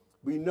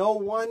 We know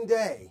one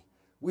day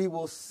we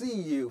will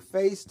see you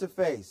face to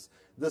face.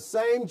 The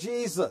same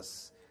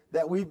Jesus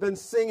that we've been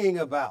singing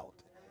about,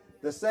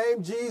 the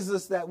same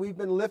Jesus that we've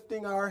been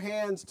lifting our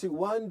hands to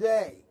one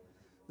day,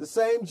 the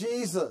same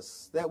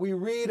Jesus that we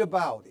read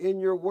about in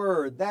your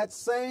word, that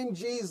same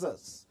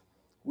Jesus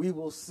we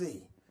will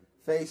see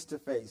face to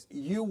face.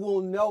 You will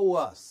know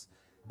us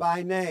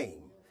by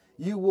name.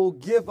 You will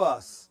give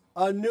us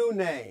a new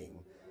name.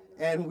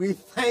 And we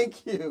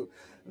thank you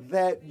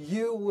that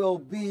you will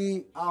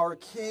be our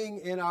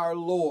King and our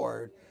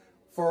Lord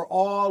for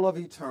all of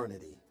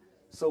eternity.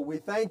 So we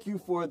thank you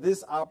for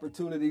this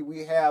opportunity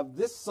we have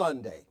this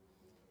Sunday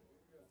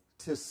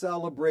to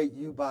celebrate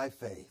you by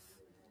faith.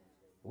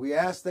 We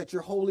ask that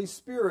your Holy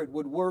Spirit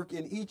would work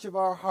in each of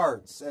our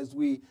hearts as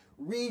we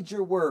read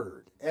your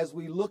word, as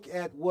we look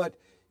at what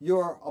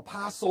your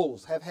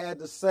apostles have had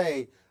to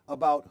say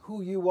about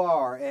who you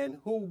are and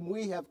whom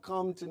we have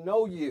come to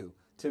know you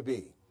to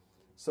be.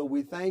 So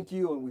we thank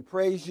you and we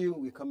praise you.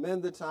 We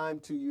commend the time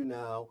to you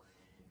now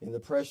in the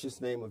precious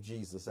name of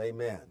Jesus.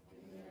 Amen.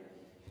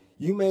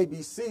 You may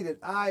be seated.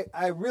 I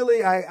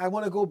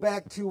want to go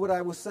back to what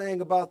I was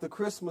saying about the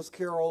Christmas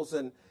carols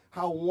and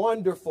how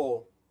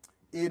wonderful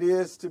it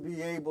is to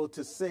be able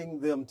to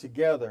sing them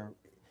together.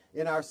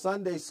 In our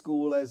Sunday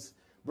school, as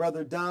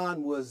Brother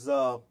Don was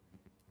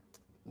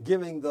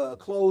giving the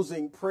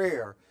closing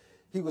prayer,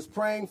 he was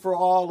praying for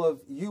all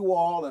of you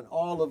all and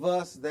all of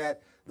us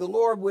that the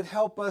Lord would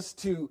help us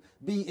to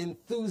be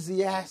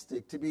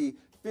enthusiastic, to be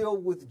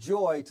filled with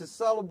joy, to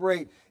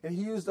celebrate. And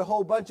he used a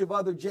whole bunch of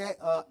other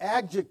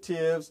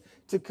adjectives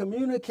to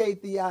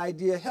communicate the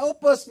idea.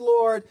 Help us,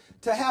 Lord,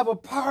 to have a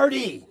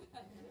party.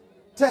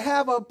 To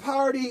have a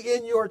party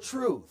in your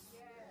truth.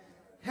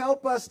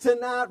 Help us to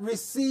not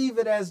receive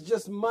it as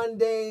just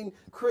mundane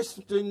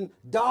Christian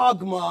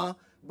dogma,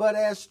 but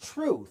as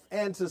truth,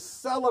 and to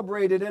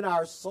celebrate it in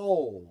our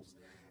souls.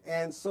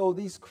 And so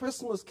these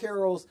Christmas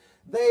carols,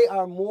 they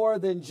are more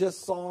than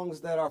just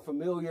songs that are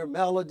familiar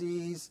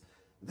melodies.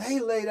 They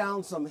lay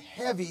down some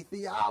heavy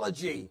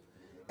theology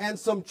and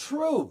some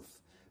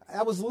truth.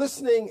 I was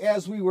listening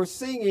as we were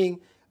singing,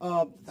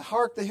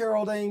 Hark the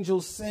Herald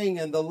Angels Sing,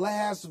 in the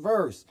last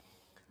verse.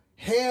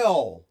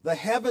 Hail, the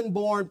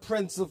heaven-born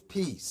Prince of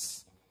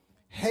Peace.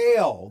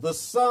 Hail, the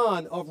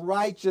Son of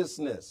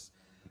Righteousness.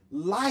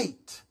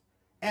 Light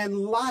and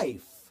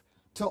life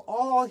to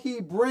all he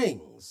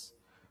brings.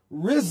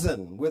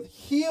 Risen with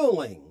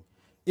healing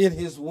in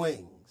his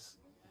wings.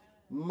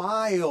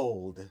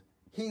 Mild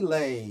he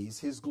lays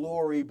his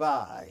glory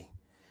by.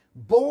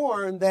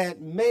 Born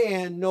that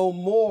man no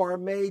more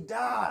may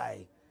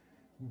die.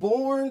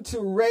 Born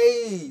to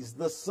raise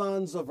the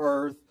sons of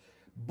earth.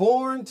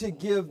 Born to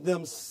give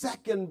them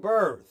second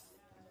birth.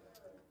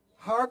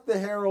 Hark the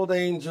herald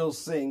angels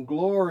sing,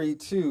 glory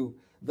to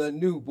the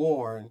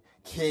newborn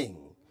King.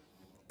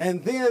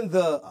 And then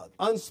the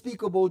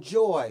unspeakable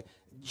joy,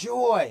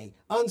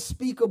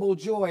 unspeakable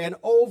joy, an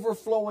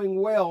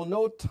overflowing well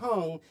no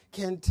tongue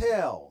can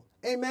tell.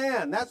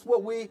 Amen. That's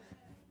what we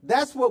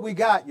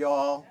got,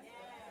 y'all.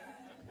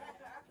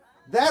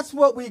 That's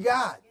what we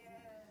got.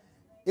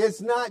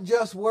 It's not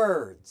just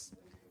words.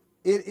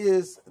 It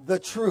is the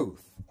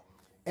truth.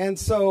 And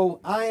so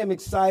I am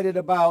excited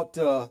about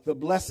the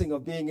blessing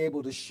of being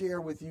able to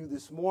share with you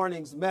this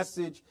morning's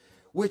message,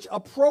 which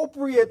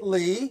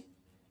appropriately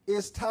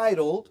is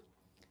titled,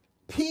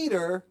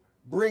 Peter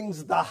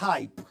Brings the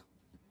Hype.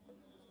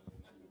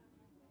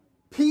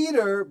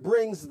 Peter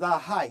brings the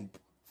hype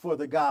for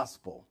the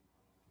gospel.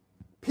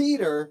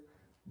 Peter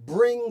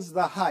brings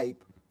the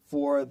hype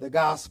for the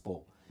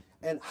gospel.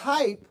 And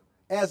hype,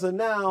 as a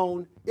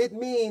noun, it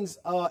means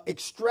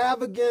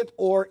extravagant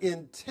or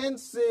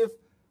intensive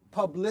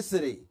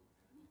publicity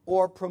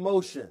or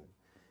promotion.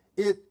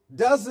 It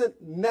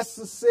doesn't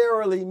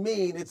necessarily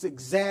mean it's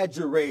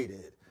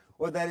exaggerated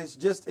or that it's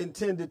just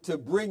intended to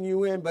bring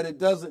you in, but it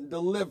doesn't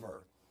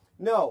deliver.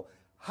 No,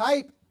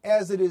 hype,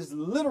 as it is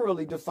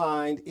literally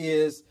defined,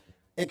 is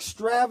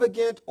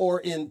extravagant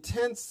or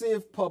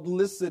intensive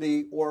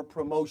publicity or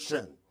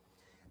promotion.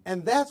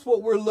 And that's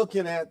what we're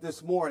looking at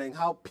this morning,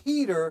 how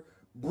Peter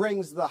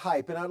brings the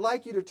hype. And I'd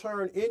like you to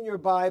turn in your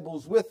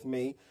Bibles with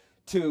me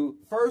to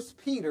 1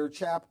 Peter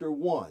chapter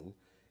 1,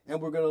 and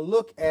we're going to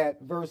look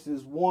at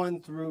verses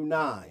 1 through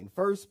 9.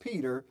 1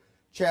 Peter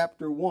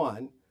chapter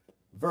 1,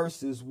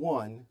 verses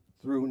 1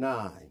 through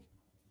 9.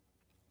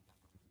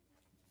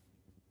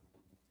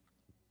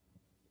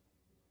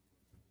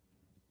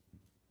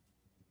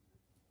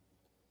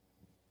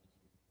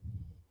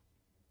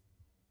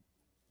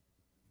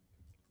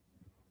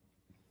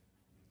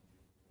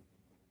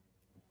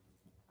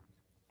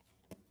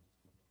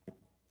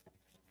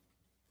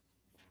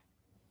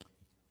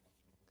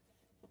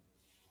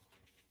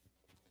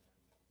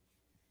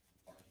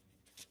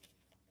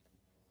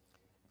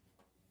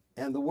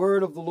 And the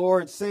word of the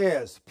Lord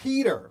says,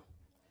 Peter,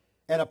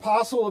 an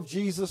apostle of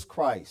Jesus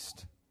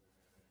Christ,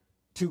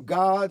 to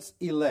God's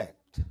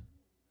elect,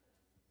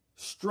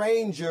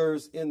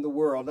 strangers in the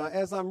world. Now,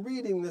 as I'm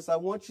reading this, I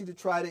want you to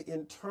try to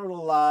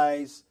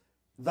internalize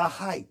the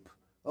hype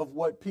of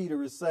what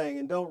Peter is saying,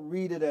 and don't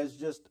read it as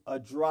just a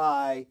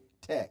dry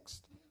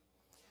text.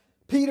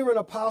 Peter, an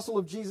apostle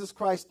of Jesus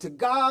Christ, to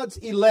God's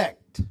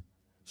elect,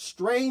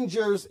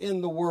 strangers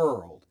in the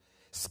world,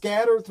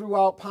 scattered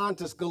throughout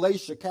Pontus,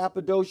 Galatia,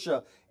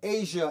 Cappadocia,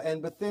 Asia,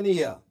 and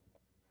Bithynia,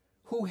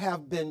 who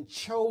have been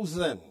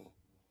chosen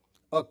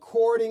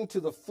according to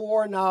the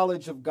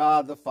foreknowledge of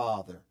God the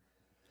Father,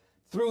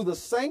 through the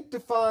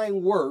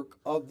sanctifying work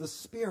of the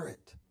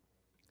Spirit,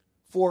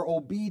 for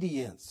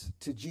obedience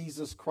to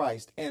Jesus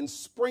Christ and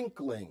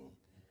sprinkling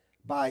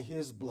by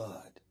his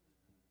blood.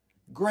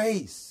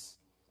 Grace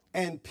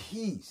and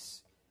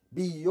peace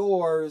be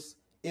yours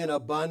in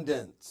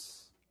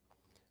abundance.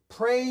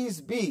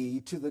 Praise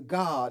be to the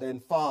God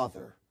and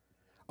Father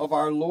of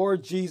our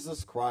Lord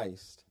Jesus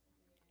Christ.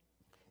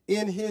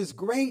 In his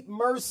great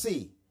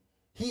mercy,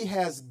 he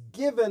has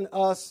given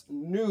us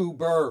new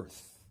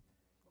birth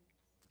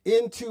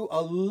into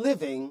a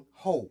living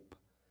hope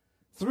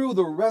through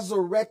the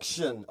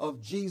resurrection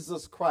of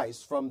Jesus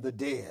Christ from the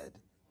dead,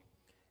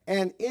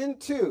 and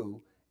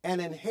into an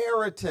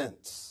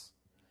inheritance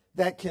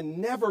that can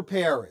never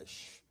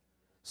perish,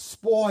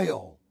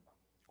 spoil,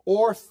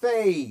 or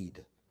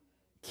fade,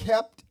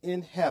 kept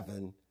in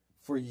heaven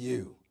for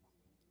you,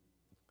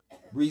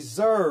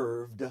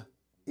 reserved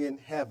in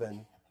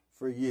heaven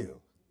for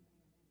you,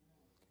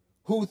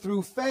 who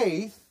through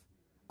faith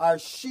are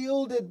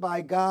shielded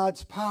by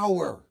God's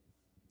power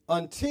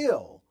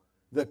until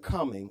the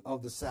coming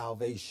of the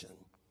salvation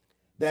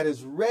that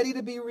is ready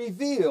to be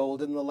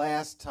revealed in the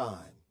last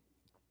time.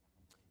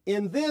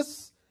 In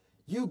this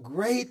you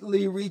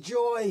greatly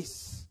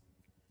rejoice,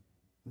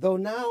 though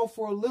now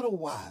for a little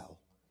while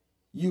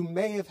you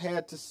may have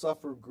had to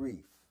suffer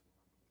grief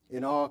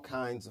in all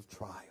kinds of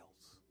trials.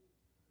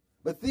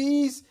 But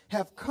these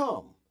have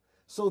come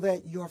so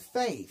that your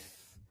faith,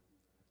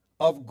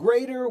 of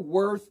greater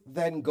worth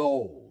than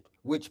gold,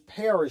 which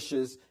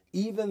perishes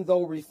even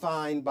though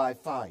refined by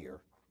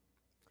fire,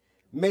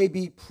 may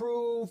be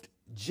proved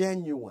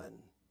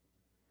genuine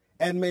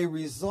and may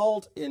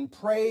result in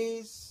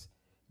praise,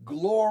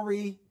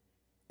 glory,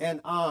 and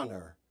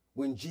honor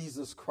when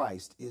Jesus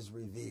Christ is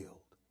revealed.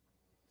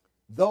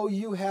 Though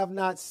you have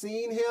not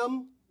seen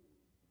him,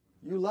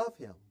 you love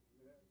him.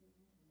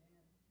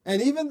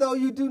 And even though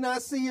you do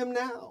not see him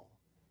now,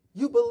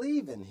 you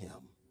believe in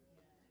him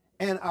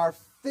and are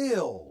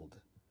filled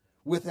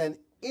with an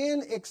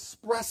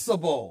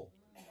inexpressible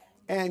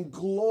and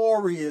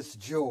glorious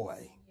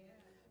joy.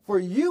 For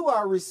you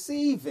are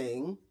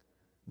receiving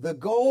the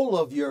goal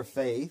of your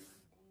faith,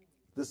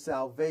 the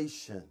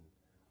salvation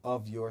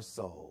of your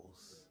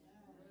souls.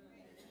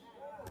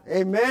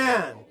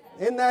 Amen.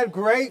 Isn't that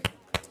great?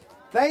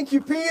 Thank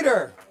you,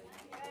 Peter,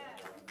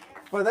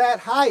 for that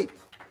hype.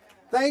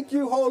 Thank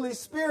you, Holy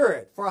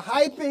Spirit, for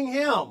hyping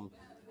him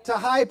to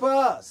hype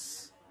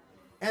us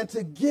and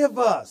to give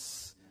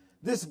us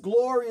this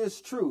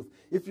glorious truth.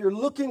 If you're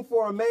looking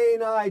for a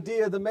main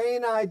idea, the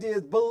main idea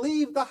is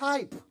believe the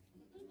hype.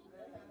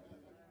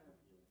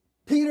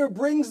 Peter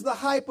brings the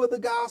hype of the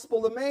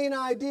gospel. The main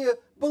idea,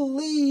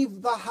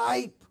 believe the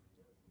hype.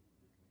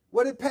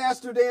 What did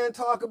Pastor Dan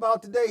talk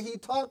about today?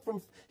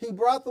 He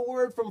brought the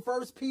word from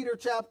 1 Peter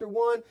chapter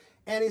 1,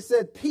 and he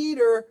said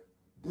Peter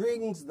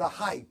brings the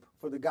hype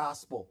for the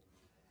gospel.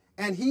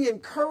 And he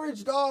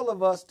encouraged all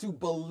of us to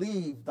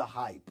believe the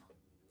hype.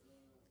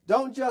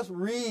 Don't just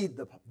read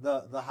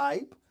the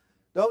hype.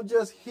 Don't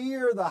just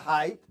hear the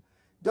hype.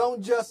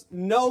 Don't just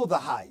know the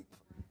hype.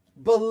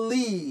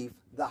 Believe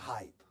the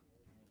hype.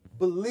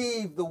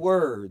 Believe the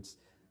words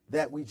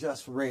that we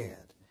just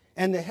read.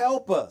 And to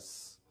help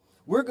us,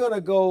 we're going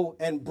to go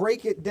and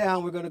break it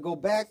down. We're going to go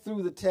back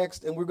through the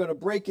text and we're going to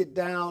break it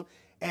down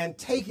and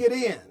take it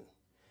in.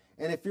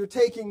 And if you're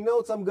taking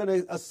notes, I'm going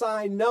to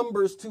assign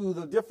numbers to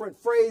the different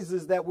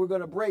phrases that we're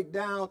going to break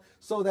down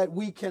so that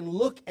we can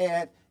look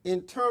at,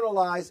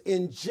 internalize,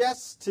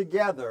 ingest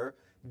together,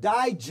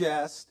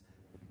 digest,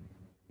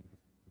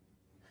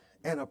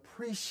 and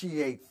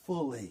appreciate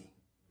fully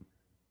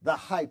the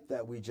hype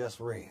that we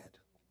just read.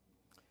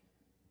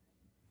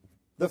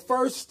 The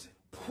first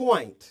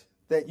point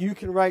that you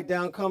can write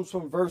down comes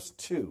from verse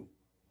 2.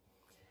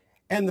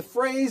 And the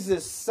phrase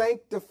is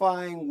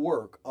sanctifying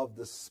work of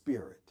the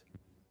Spirit.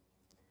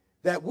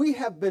 That we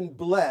have been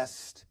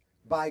blessed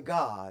by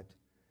God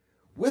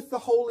with the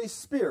Holy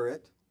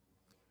Spirit,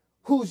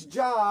 whose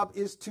job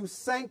is to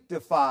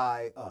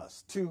sanctify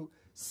us, to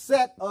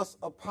set us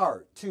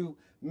apart, to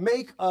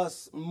make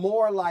us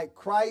more like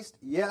Christ,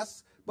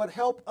 yes, but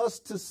help us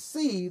to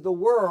see the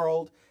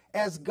world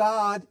as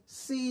God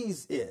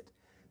sees it.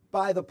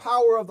 By the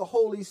power of the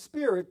Holy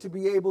Spirit, to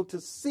be able to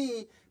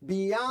see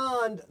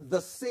beyond the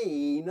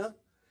seen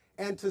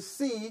and to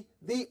see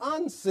the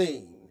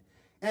unseen.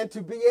 And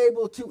to be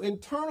able to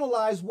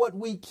internalize what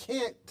we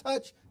can't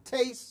touch,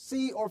 taste,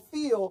 see, or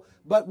feel,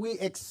 but we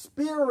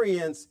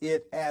experience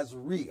it as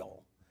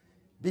real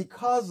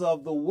because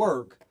of the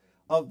work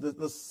of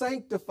the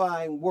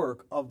sanctifying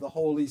work of the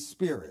Holy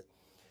Spirit.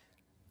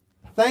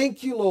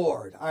 Thank you,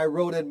 Lord, I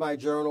wrote in my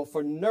journal,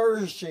 for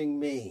nourishing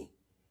me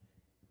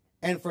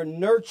and for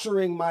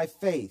nurturing my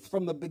faith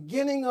from the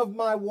beginning of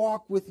my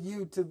walk with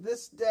you to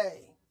this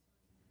day.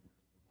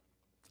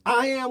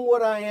 I am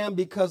what I am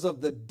because of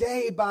the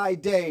day by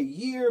day,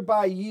 year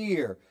by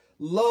year,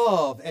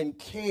 love and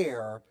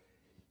care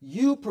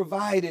you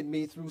provided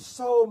me through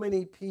so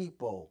many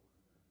people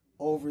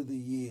over the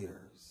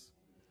years.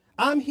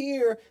 I'm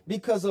here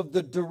because of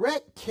the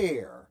direct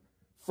care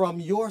from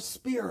your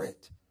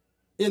Spirit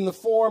in the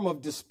form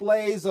of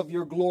displays of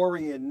your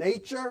glory in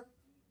nature.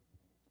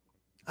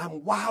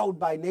 I'm wowed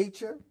by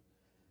nature,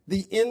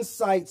 the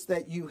insights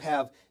that you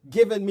have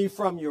given me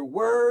from your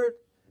word,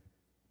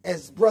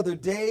 as Brother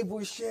Dave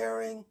was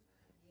sharing,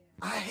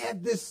 I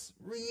had this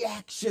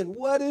reaction.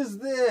 What is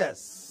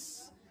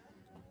this?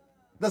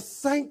 The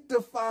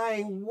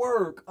sanctifying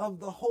work of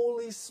the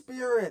Holy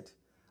Spirit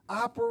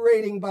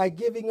operating by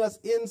giving us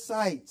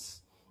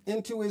insights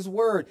into his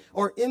word,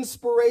 or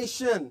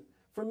inspiration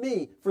for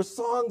me, for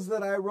songs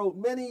that I wrote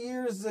many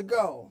years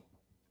ago.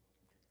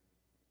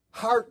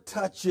 Heart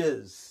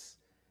touches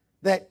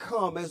that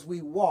come as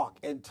we walk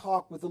and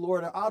talk with the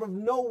Lord, out of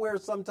nowhere,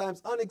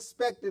 sometimes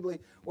unexpectedly,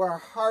 where our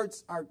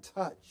hearts are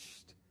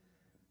touched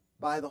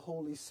by the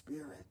Holy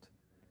Spirit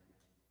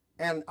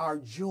and our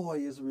joy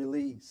is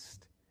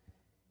released.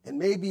 And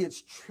maybe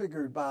it's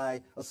triggered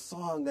by a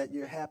song that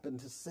you happen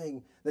to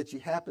sing, that you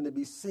happen to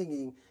be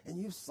singing,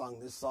 and you've sung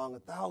this song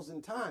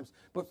 1,000 times.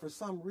 But for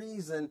some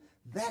reason,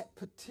 that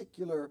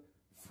particular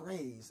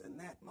phrase in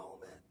that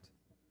moment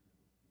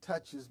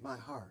touches my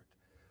heart.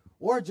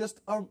 Or just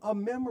a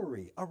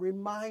memory, a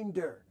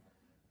reminder.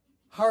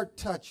 Heart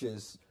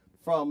touches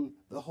from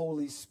the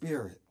Holy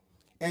Spirit.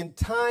 And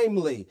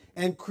timely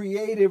and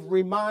creative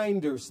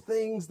reminders,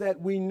 things that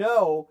we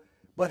know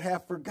but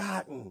have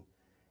forgotten.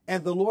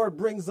 And the Lord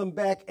brings them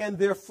back and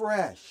they're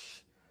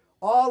fresh.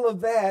 All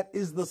of that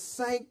is the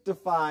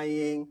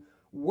sanctifying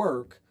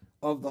work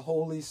of the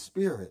Holy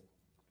Spirit.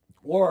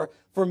 Or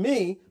for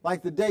me,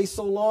 like the day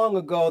so long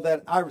ago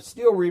that I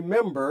still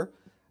remember,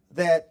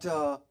 that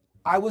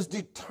I was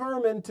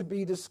determined to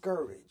be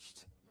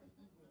discouraged.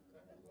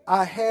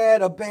 I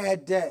had a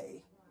bad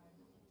day,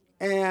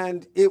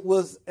 and it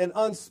was an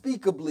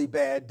unspeakably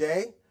bad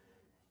day,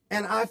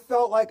 and I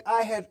felt like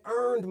I had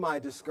earned my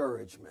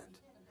discouragement.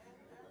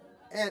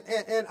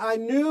 And I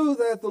knew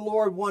that the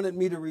Lord wanted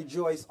me to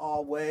rejoice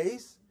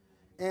always.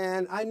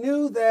 And I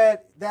knew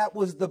that that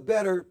was the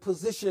better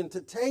position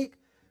to take.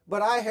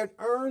 But I had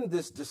earned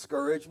this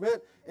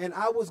discouragement, and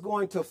I was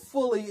going to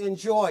fully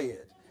enjoy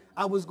it.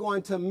 I was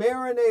going to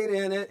marinate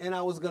in it, and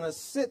I was going to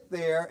sit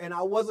there, and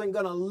I wasn't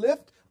going to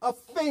lift a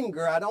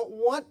finger. I don't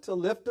want to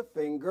lift a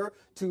finger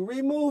to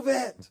remove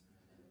it.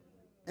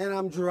 And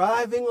I'm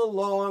driving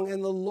along,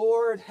 and the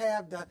Lord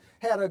had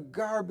a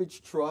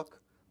garbage truck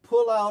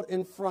pull out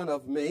in front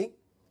of me,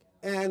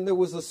 and there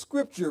was a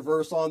scripture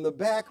verse on the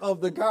back of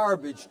the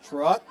garbage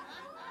truck.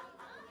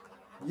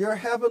 Your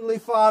heavenly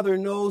Father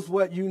knows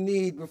what you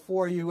need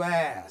before you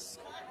ask.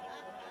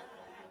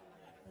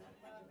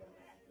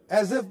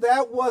 As if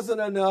that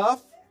wasn't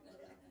enough,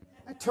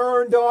 I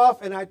turned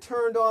off and I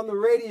turned on the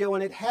radio,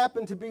 and it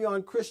happened to be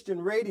on Christian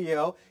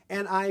radio,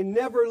 and I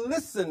never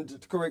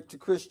listened to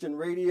Christian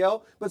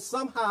radio, but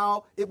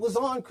somehow it was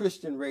on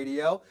Christian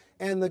radio,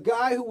 and the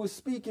guy who was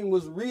speaking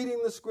was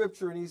reading the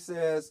scripture, and he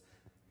says,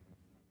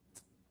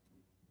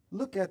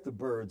 look at the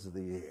birds of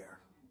the air.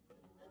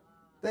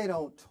 They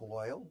don't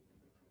toil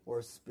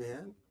or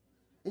spin,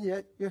 and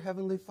yet your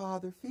heavenly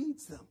Father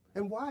feeds them.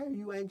 And why are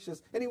you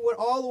anxious? And he went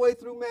all the way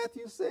through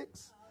Matthew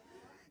 6.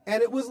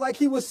 And it was like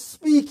he was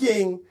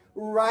speaking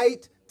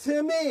right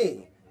to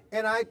me.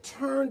 And I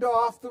turned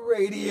off the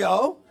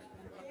radio,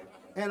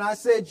 and I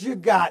said, you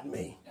got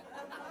me.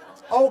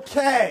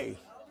 Okay.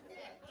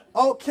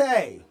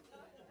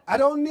 I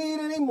don't need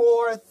any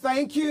more.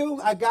 Thank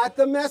you. I got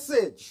the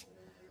message.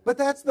 But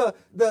that's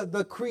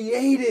the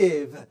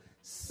creative,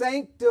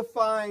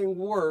 sanctifying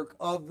work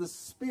of the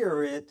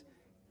Spirit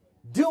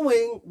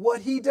doing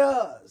what he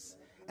does.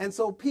 And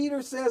so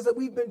Peter says that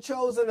we've been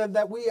chosen and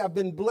that we have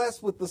been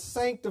blessed with the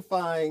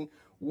sanctifying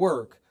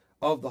work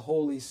of the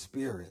Holy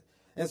Spirit.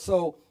 And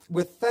so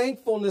with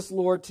thankfulness,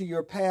 Lord, to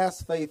your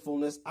past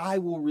faithfulness, I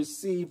will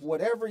receive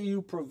whatever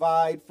you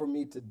provide for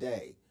me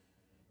today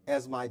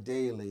as my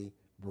daily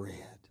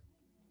bread.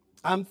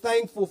 I'm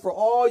thankful for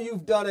all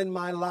you've done in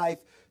my life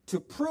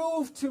to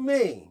prove to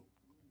me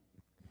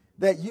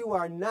that you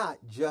are not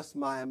just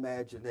my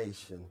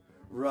imagination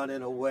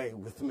running away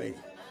with me.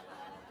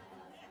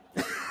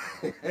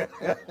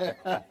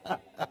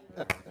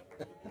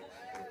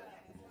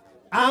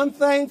 I'm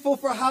thankful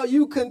for how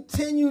you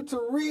continue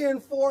to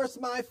reinforce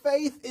my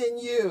faith in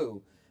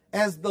you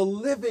as the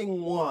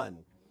living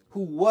one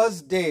who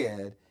was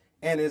dead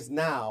and is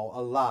now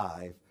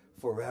alive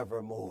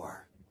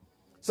forevermore.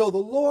 So the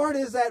Lord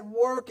is at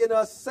work in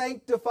us,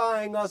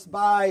 sanctifying us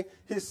by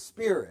his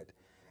Spirit.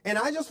 And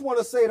I just want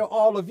to say to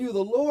all of you,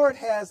 the Lord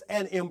has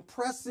an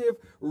impressive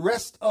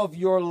rest of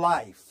your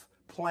life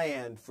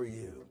planned for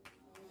you.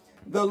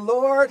 The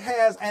Lord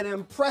has an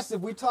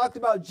impressive, we talked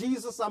about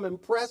Jesus, I'm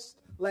impressed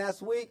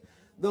last week.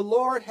 The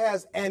Lord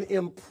has an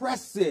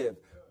impressive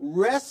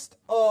rest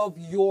of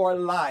your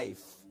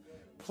life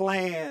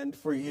planned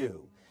for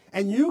you.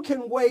 And you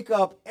can wake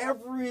up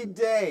every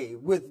day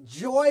with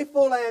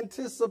joyful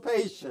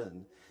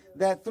anticipation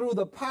that through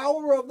the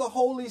power of the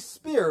Holy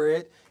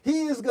Spirit,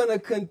 he is going to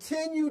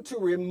continue to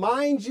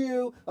remind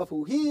you of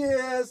who he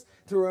is,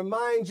 to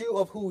remind you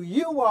of who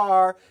you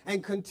are,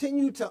 and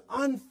continue to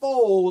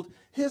unfold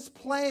his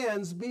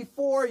plans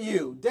before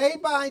you day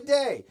by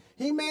day.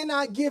 He may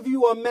not give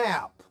you a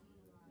map,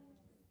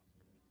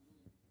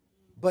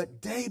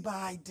 but day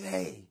by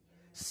day,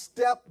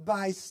 step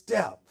by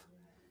step,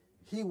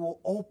 he will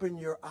open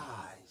your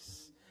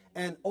eyes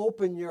and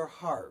open your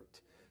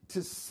heart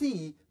to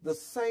see the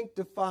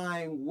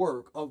sanctifying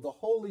work of the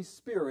Holy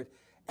Spirit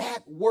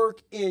at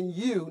work in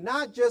you,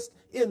 not just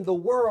in the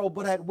world,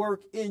 but at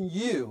work in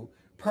you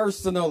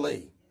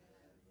personally.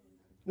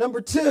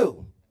 Number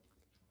 2,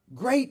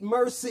 great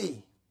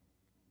mercy.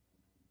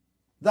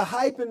 The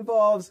hype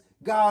involves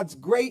God's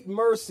great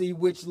mercy,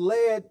 which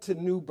led to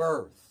new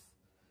birth.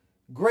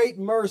 Great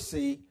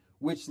mercy,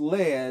 which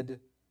led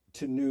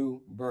to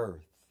new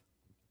birth.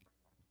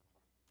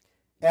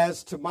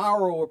 As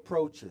tomorrow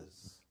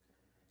approaches,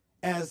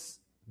 as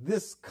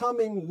this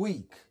coming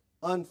week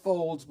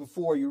unfolds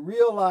before you,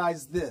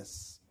 realize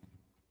this.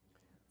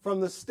 From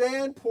the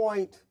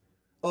standpoint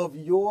of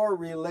your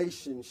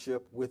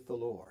relationship with the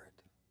Lord,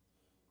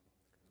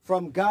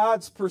 from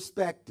God's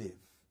perspective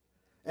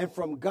and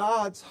from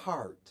God's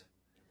heart,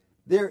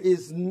 there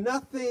is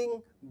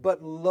nothing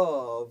but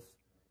love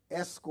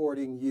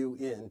escorting you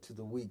into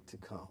the week to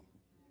come.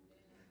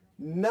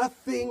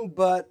 Nothing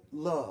but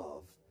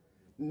love.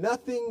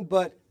 Nothing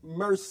but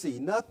mercy.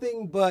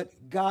 Nothing but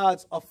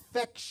God's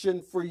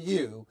affection for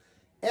you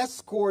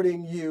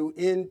escorting you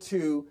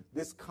into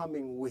this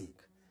coming week.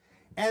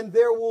 And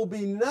there will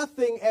be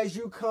nothing as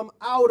you come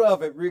out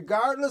of it,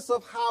 regardless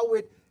of how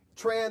it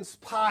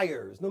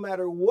transpires, no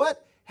matter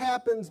what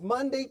happens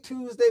Monday,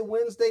 Tuesday,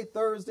 Wednesday,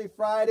 Thursday,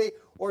 Friday,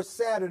 or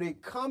Saturday,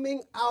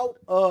 coming out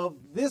of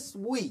this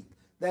week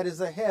that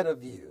is ahead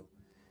of you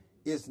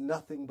is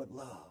nothing but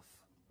love.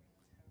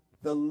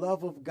 The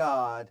love of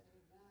God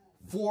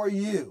for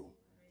you,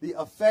 the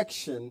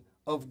affection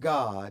of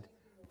God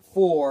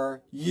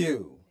for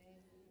you.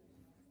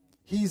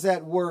 He's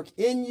at work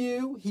in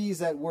you,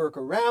 he's at work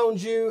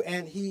around you,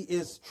 and he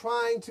is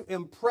trying to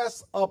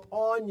impress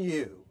upon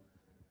you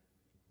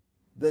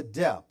the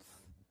depth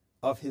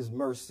of his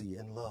mercy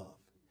and love.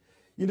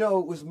 You know,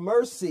 it was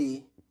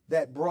mercy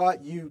that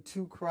brought you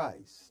to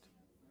Christ.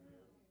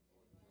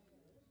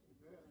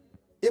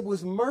 It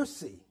was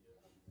mercy.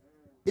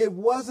 It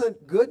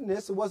wasn't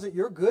goodness. It wasn't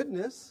your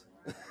goodness.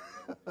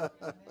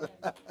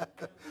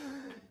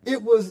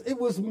 It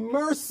was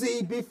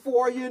mercy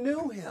before you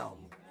knew him.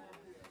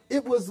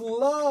 It was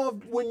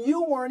love when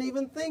you weren't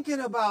even thinking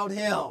about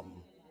him.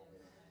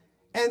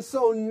 And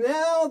so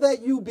now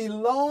that you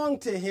belong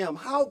to him,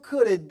 how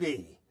could it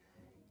be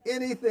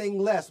anything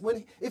less?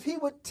 If he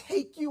would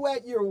take you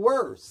at your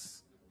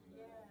worst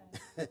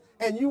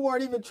and you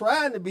weren't even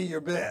trying to be your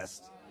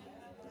best,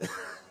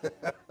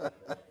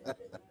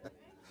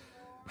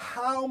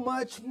 how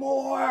much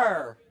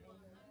more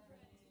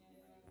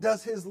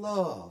does his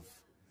love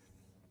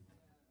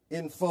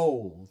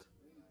enfold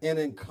and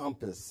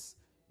encompass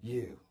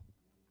you?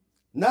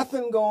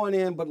 Nothing going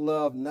in but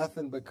love,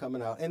 nothing but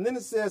coming out. And then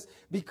it says,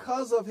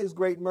 because of his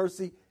great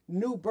mercy,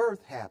 new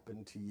birth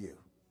happened to you.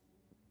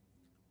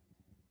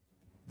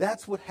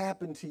 That's what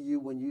happened to you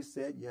when you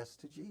said yes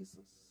to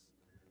Jesus.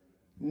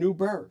 New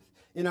birth.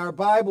 In our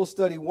Bible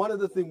study, one of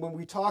the things, when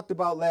we talked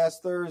about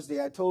last Thursday,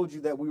 I told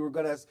you that we were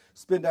going to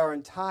spend our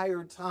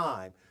entire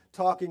time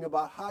talking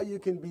about how you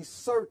can be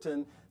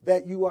certain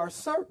that you are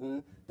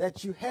certain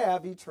that you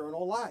have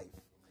eternal life.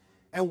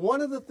 And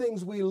one of the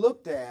things we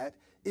looked at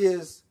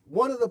is,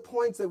 one of the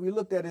points that we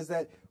looked at is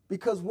that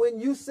because when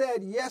you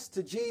said yes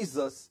to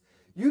Jesus,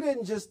 you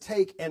didn't just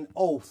take an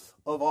oath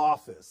of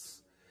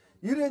office.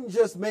 You didn't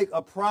just make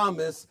a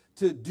promise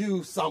to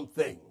do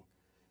something.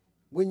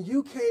 When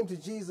you came to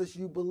Jesus,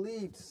 you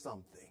believed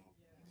something.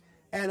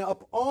 And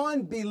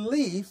upon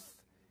belief,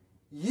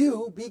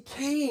 you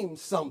became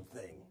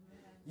something.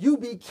 You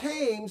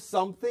became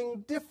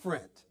something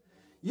different.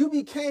 You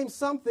became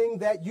something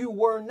that you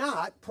were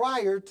not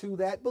prior to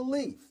that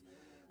belief.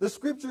 The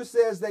scripture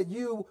says that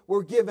you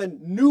were given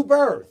new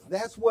birth.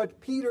 That's what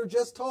Peter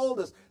just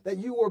told us, that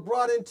you were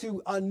brought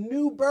into a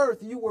new birth.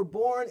 You were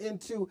born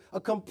into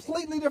a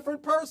completely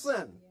different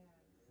person.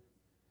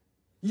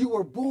 You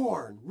were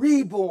born,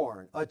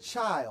 reborn, a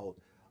child,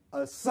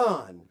 a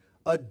son,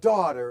 a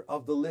daughter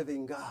of the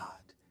living God.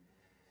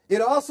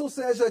 It also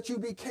says that you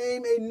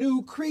became a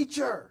new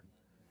creature.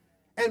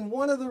 And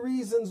one of the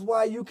reasons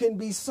why you can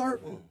be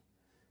certain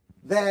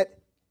that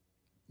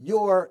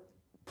your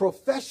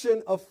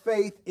profession of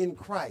faith in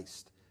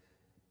Christ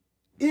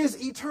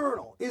is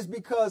eternal is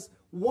because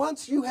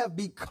once you have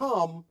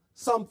become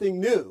something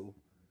new,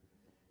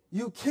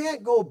 you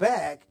can't go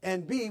back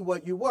and be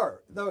what you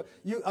were.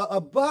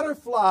 A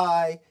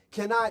butterfly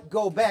cannot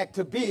go back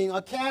to being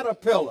a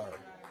caterpillar.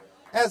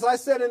 As I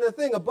said in the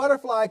thing, a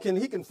butterfly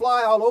can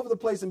fly all over the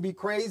place and be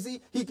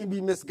crazy. He can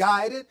be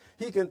misguided.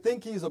 He can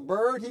think he's a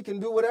bird. He can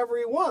do whatever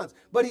he wants,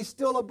 but he's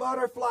still a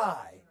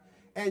butterfly.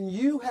 And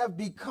you have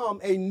become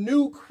a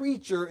new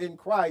creature in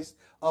Christ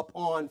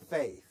upon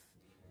faith,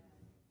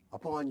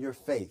 upon your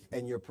faith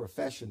and your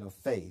profession of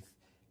faith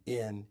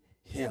in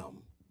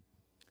him.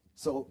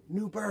 So,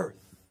 new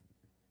birth,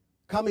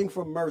 coming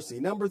from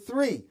mercy. Number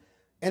 3,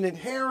 an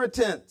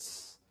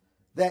inheritance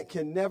that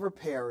can never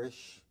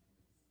perish,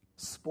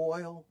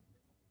 spoil,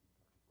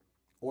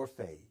 or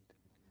fade.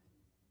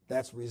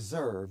 That's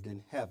reserved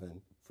in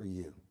heaven for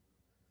you.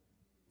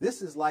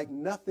 This is like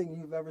nothing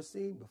you've ever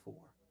seen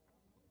before.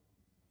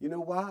 You know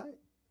why?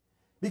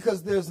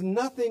 Because there's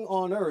nothing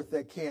on earth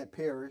that can't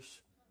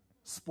perish,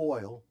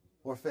 spoil,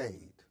 or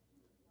fade.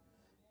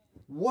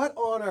 What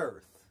on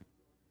earth?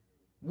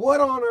 What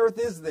on earth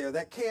is there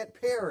that can't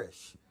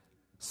perish,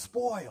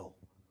 spoil,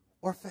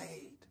 or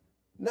fade?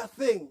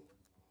 Nothing.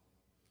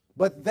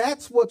 But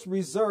that's what's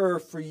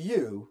reserved for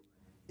you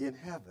in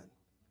heaven.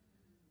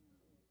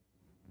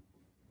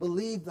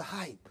 Believe the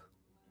hype.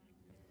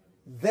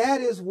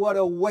 That is what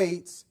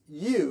awaits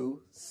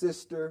you,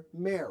 Sister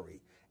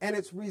Mary. And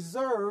it's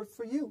reserved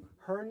for you.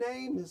 Her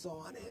name is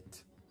on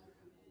it.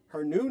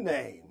 Her new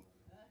name.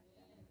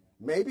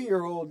 Maybe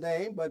your old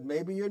name, but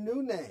maybe your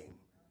new name.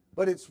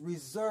 But it's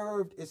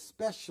reserved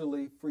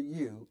especially for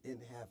you in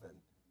heaven.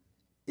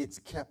 It's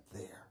kept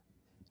there.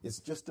 It's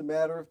just a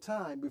matter of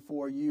time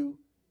before you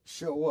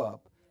show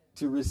up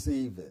to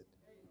receive it.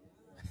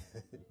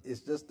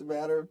 It's just a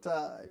matter of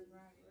time.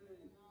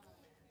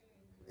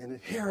 An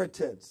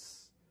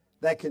inheritance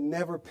that can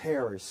never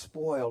perish,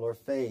 spoil, or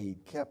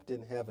fade, kept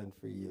in heaven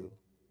for you.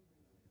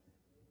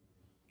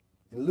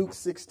 In Luke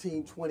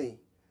 16:20,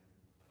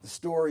 the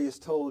story is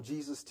told,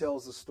 Jesus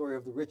tells the story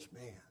of the rich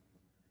man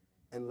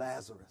and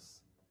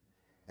Lazarus.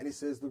 And he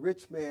says the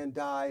rich man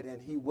died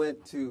and he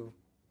went to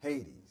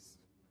Hades.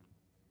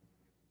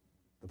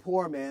 The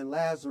poor man,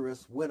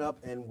 Lazarus, went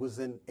up and was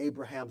in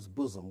Abraham's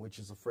bosom, which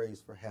is a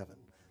phrase for heaven.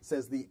 It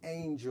says the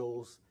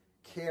angels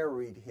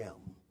carried him.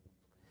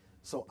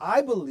 So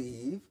I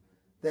believe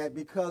that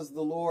because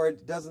the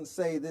Lord doesn't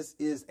say this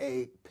is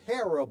a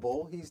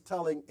parable, he's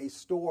telling a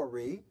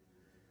story,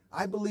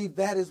 I believe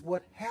that is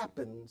what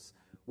happens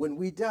when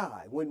we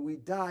die. When we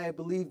die, I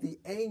believe the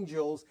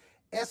angels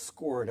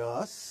escort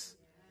us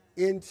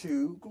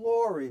into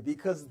glory,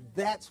 because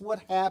that's what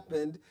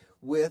happened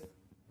with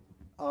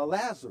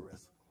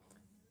Lazarus.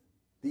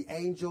 The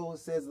angel, it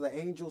says the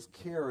angels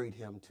carried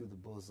him to the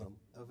bosom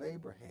of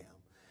Abraham.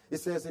 It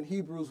says in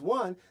Hebrews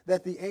 1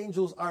 that the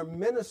angels are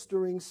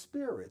ministering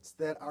spirits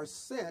that are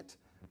sent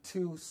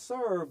to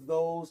serve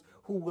those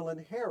who will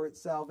inherit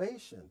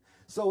salvation.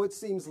 So it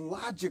seems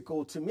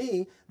logical to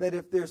me that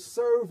if they're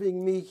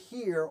serving me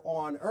here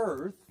on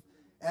earth,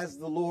 as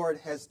the Lord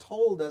has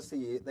told us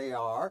they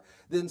are,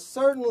 then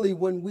certainly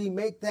when we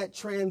make that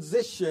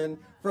transition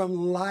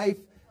from life,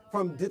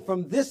 from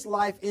this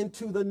life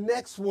into the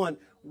next one,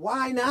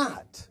 why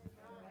not?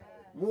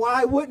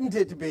 Why wouldn't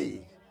it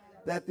be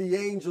that the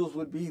angels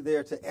would be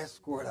there to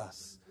escort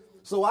us?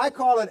 So I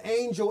call it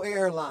Angel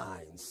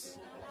Airlines.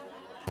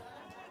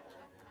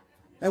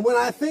 And when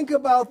I think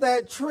about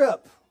that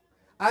trip,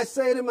 I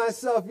say to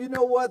myself, you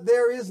know what?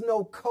 There is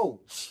no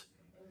coach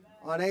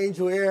on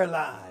Angel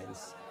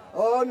Airlines.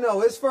 Oh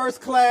no, it's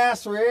first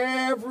class for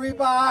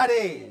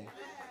everybody.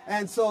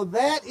 And so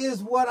that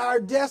is what our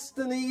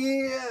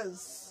destiny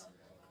is.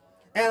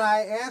 And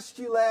I asked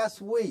you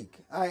last week,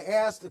 I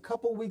asked a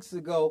couple weeks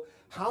ago,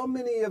 how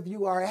many of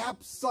you are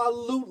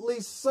absolutely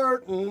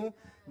certain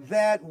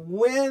that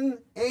when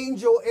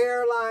Angel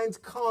Airlines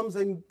comes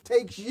and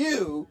takes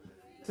you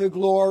to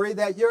glory,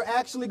 that you're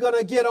actually going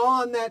to get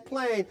on that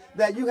plane,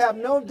 that you have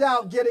no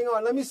doubt getting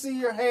on? Let me see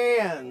your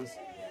hands.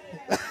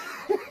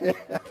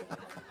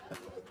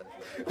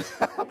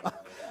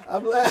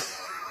 I'm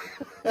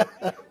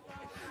laughing.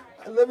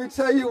 Let me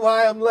tell you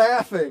why I'm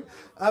laughing.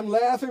 I'm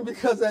laughing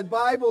because at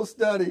Bible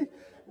study,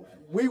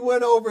 we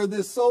went over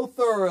this so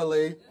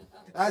thoroughly.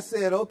 I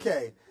said,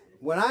 okay,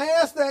 when I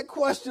ask that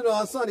question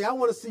on Sunday, I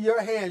want to see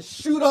your hands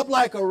shoot up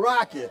like a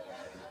rocket.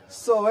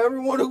 So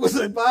everyone who was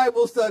in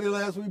Bible study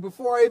last week,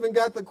 before I even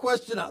got the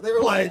question out, they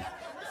were like,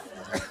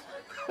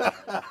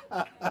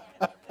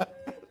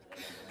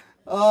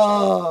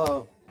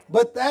 oh.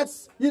 But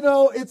that's,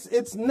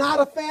 it's not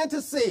a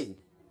fantasy.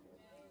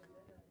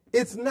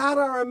 It's not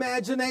our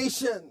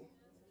imagination.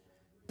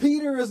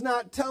 Peter is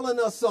not telling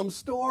us some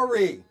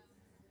story.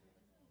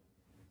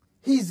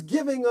 He's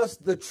giving us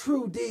the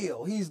true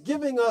deal. He's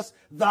giving us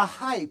the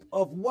hype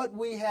of what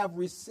we have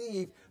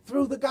received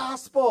through the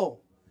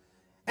gospel.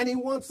 And he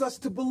wants us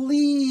to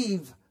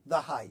believe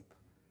the hype,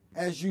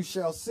 as you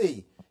shall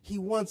see. He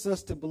wants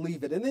us to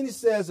believe it. And then he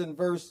says in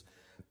verse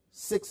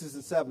 6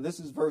 and 7, this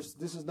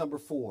is number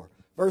 4.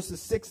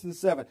 Verses 6 and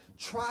 7,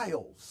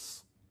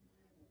 trials.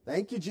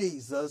 Thank you,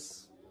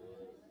 Jesus.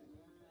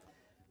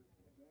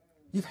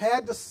 You've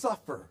had to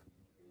suffer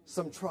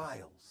some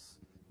trials,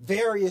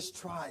 various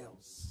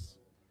trials.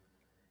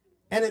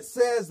 And it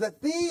says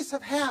that these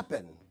have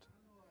happened.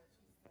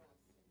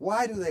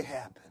 Why do they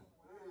happen?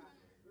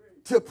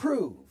 To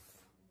prove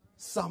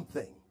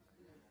something.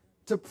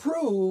 To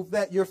prove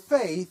that your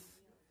faith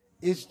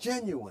is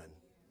genuine.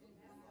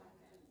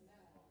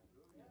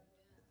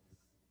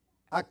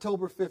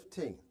 October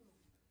 15th.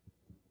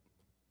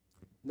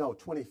 No,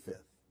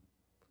 25th.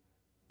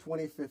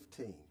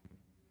 2015.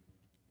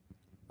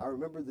 I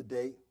remember the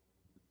date.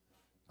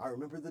 I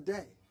remember the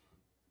day.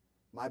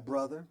 My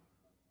brother,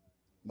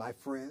 my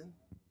friend,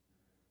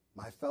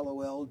 my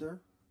fellow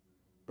elder,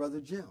 Brother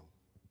Jim,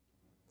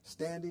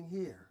 standing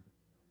here,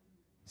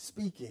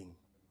 speaking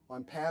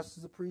on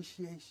Pastor's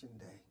Appreciation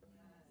Day.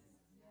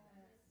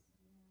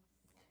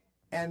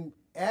 And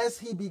as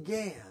he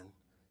began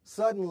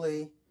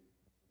suddenly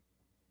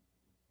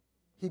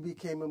he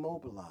became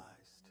immobilized.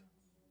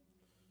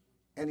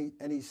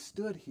 And he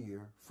stood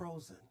here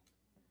frozen.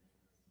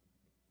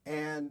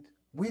 And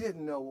we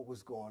didn't know what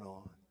was going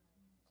on.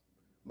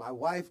 My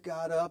wife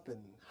got up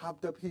and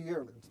hopped up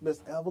here.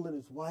 Miss Evelyn,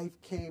 his wife,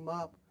 came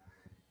up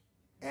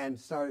and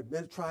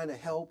started trying to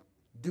help,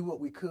 do what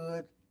we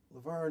could.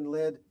 Laverne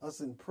led us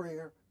in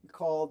prayer. We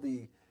called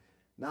the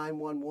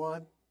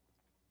 911,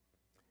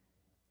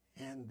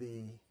 and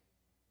the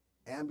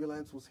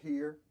ambulance was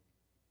here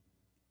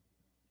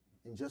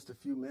in just a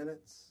few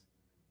minutes,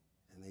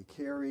 and they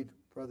carried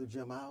Brother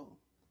Jim out.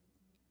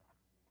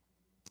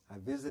 I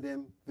visited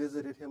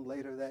him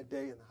later that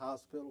day in the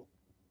hospital.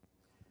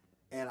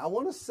 And I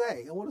want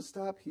to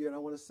stop here and I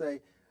want to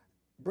say,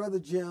 Brother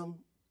Jim,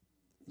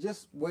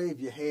 just wave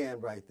your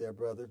hand right there,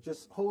 brother.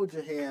 Just hold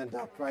your hand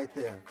up right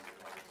there.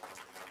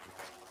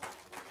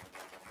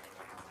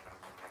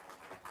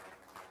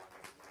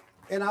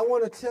 And I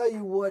want to tell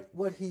you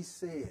what he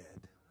said.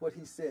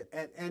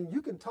 And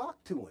you can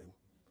talk to him.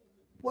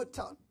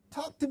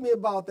 Talk to me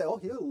about that. Oh,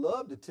 he'll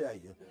love to tell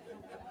you.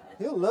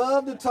 He'll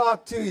love to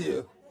talk to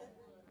you.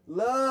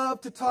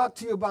 Love to talk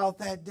to you about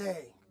that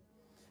day.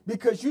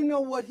 Because you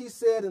know what he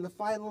said in the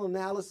final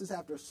analysis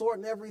after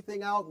sorting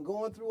everything out and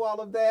going through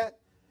all of that?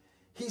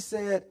 He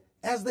said,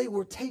 as they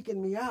were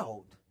taking me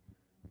out,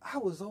 I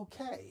was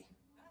okay.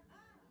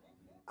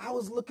 I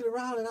was looking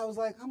around and I was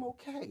like, I'm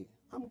okay.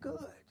 I'm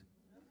good.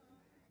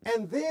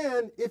 And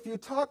then if you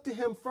talk to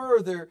him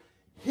further,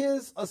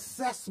 his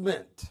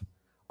assessment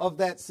of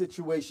that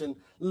situation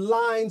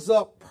lines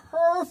up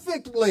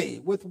perfectly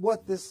with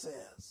what this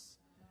says.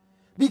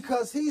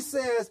 Because he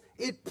says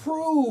it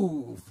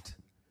proved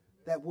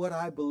that what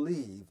I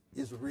believe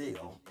is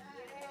real.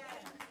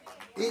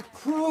 It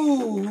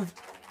proved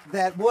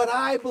that what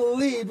I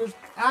believed is,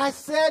 I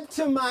said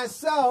to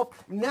myself,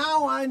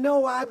 now I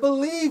know I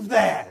believe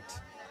that.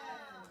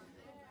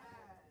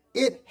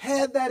 It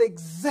had that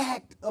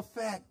exact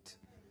effect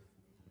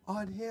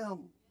on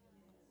him.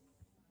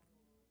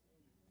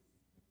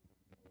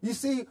 You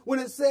see, when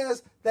it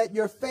says that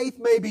your faith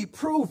may be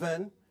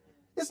proven,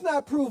 it's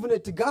not proving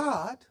it to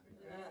God.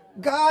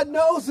 God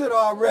knows it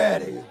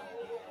already.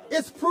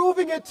 It's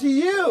proving it to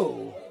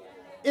you.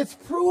 It's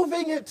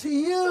proving it to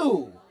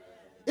you.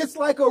 It's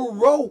like a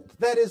rope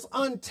that is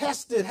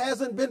untested,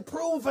 hasn't been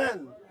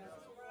proven.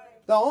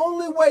 The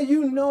only way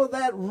you know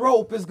that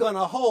rope is going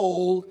to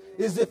hold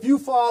is if you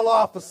fall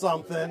off of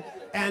something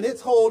and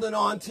it's holding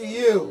on to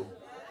you.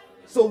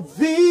 So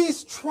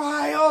these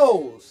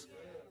trials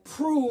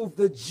prove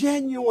the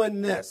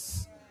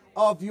genuineness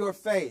of your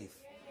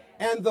faith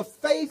and the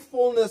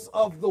faithfulness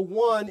of the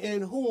one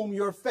in whom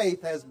your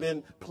faith has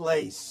been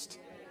placed.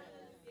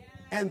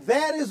 And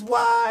that is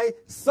why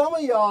some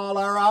of y'all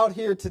are out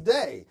here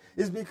today,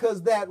 is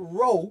because that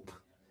rope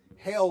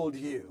held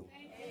you.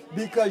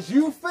 Because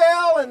you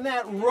fell and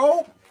that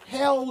rope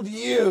held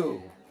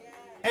you.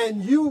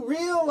 And you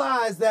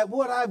realize that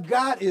what I've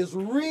got is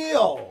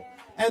real.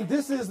 And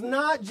this is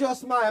not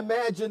just my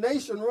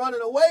imagination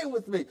running away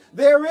with me.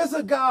 There is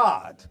a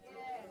God.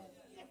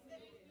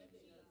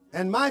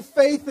 And my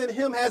faith in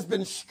him has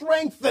been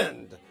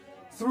strengthened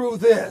through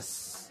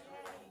this.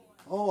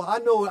 Oh, I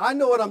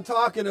know what I'm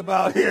talking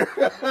about here.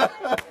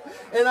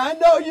 And I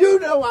know you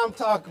know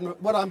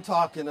what I'm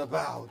talking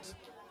about.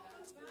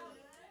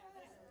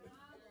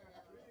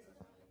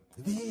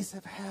 These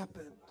have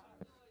happened.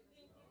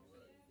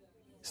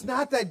 It's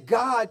not that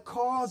God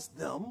caused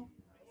them,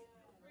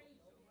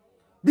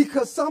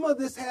 because some of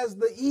this has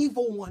the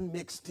evil one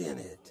mixed in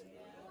it.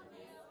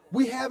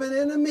 We have an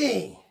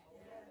enemy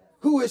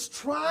who is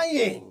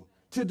trying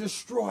to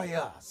destroy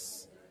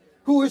us,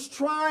 who is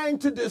trying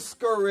to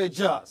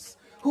discourage us,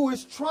 who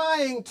is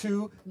trying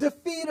to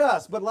defeat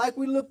us. But like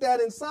we looked at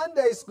in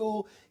Sunday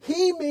school,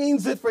 he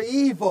means it for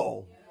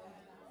evil.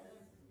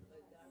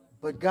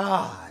 But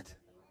God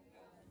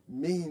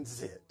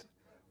means it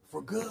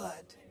for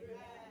good.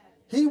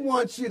 He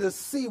wants you to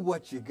see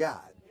what you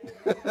got.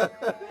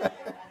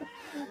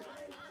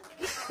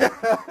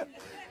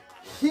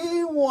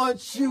 He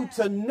wants you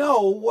to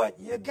know what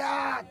you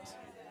got.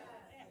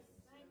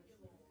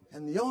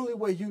 And the only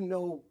way you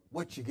know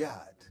what you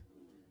got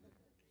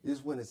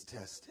is when it's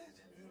tested.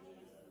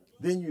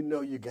 Then you know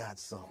you got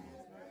something.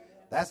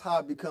 That's how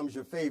it becomes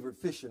your favorite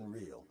fishing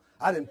reel.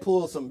 I didn't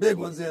pull some big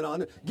ones in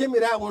on it. Give me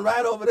that one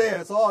right over there.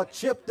 It's all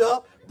chipped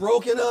up,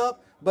 broken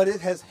up, but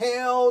it has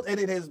held and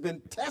it has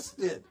been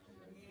tested.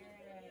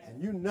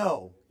 And you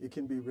know it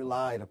can be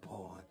relied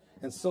upon.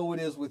 And so it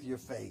is with your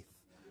faith.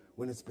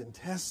 When it's been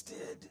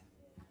tested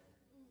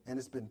and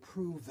it's been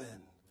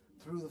proven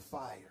through the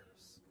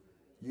fires,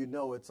 you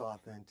know it's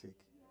authentic.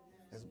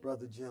 As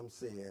Brother Jim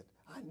said,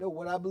 I know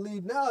what I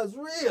believe now is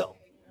real.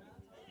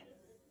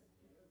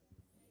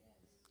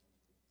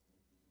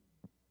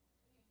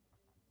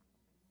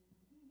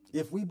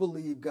 If we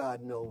believe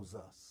God knows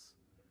us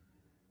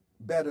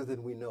better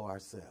than we know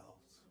ourselves,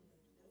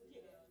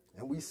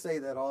 and we say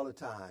that all the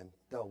time,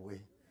 don't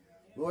we?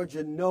 Lord,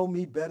 you know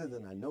me better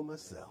than I know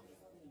myself.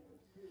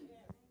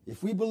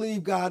 If we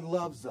believe God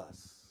loves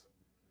us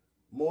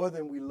more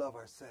than we love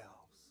ourselves.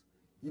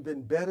 You've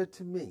been better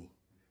to me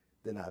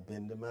than I've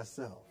been to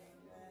myself.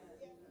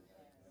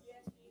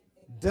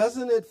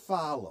 Doesn't it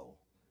follow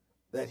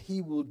that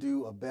he will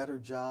do a better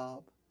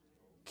job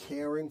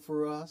caring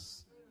for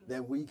us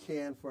than we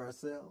can for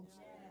ourselves?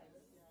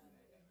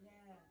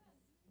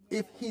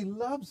 If he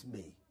loves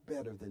me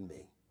better than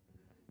me,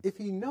 if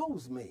he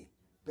knows me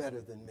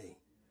better than me,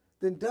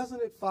 then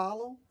doesn't it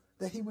follow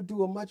that he would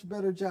do a much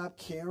better job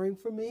caring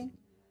for me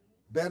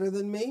better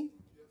than me?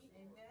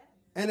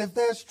 And if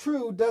that's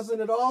true,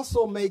 doesn't it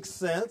also make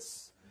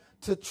sense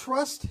to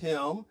trust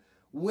him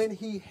when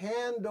he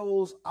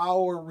handles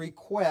our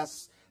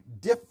requests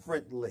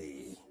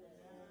differently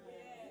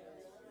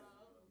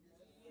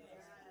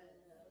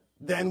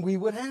than we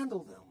would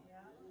handle them?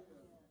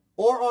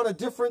 Or on a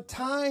different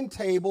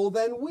timetable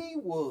than we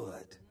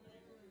would?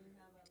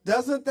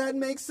 Doesn't that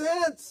make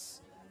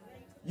sense?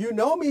 You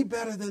know me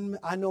better than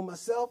I know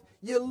myself.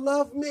 You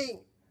love me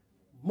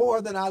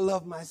more than I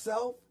love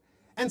myself.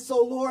 And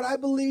so, Lord, I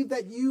believe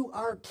that you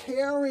are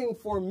caring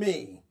for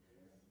me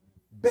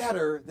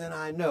better than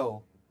I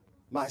know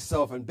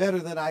myself and better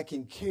than I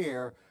can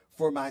care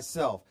for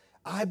myself.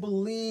 I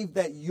believe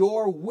that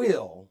your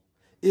will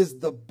is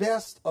the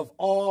best of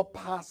all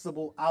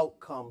possible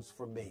outcomes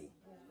for me.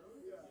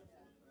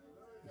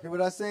 Hear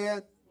what I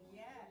said?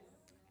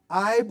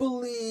 I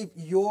believe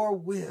your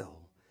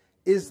will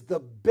is the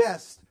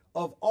best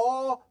of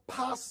all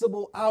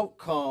possible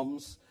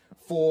outcomes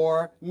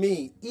for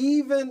me,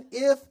 even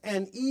if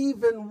and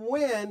even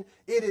when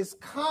it is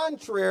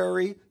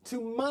contrary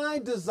to my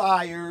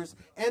desires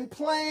and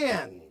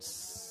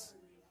plans.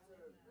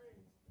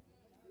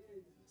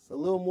 It's a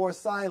little more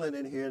silent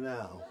in here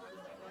now.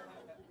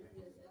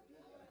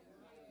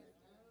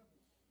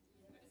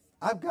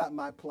 I've got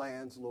my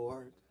plans,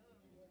 Lord,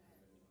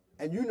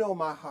 and you know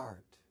my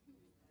heart,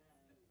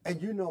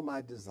 and you know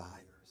my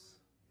desires.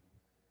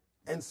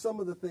 And some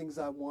of the things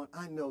I want,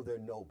 I know they're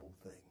noble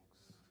things.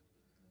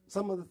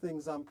 Some of the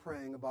things I'm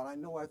praying about, I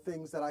know are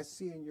things that I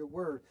see in your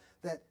word,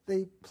 that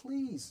they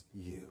please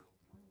you.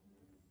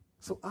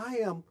 So I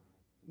am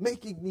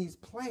making these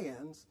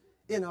plans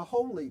in a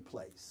holy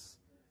place.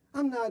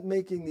 I'm not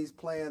making these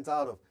plans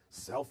out of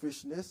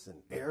selfishness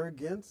and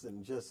arrogance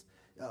and just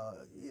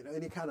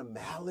any kind of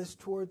malice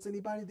towards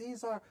anybody.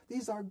 These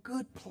are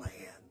good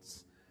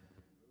plans.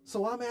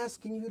 So I'm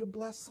asking you to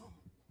bless them.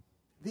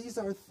 These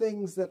are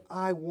things that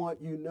I want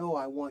you know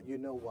why I want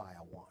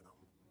them.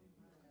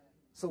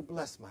 So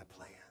bless my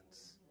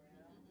plans.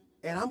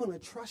 And I'm going to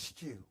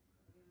trust you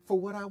for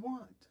what I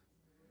want.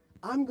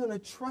 I'm going to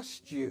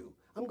trust you.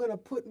 I'm going to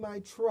put my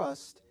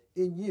trust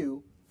in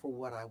you for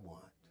what I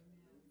want.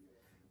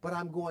 But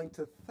I'm going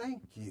to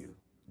thank you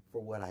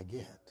for what I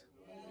get.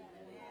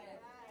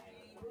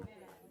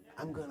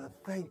 I'm going to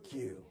thank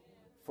you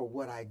for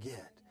what I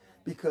get.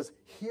 Because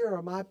here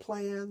are my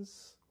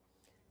plans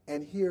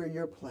and here are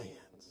your plans.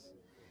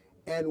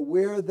 And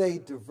where they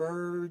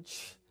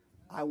diverge,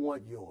 I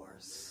want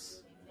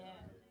yours.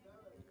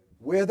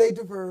 Where they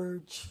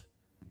diverge,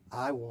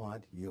 I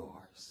want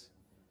yours.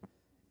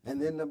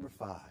 And then number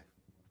 5,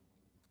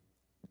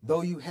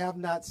 though you have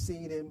not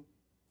seen him,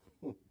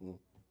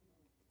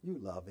 you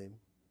love him.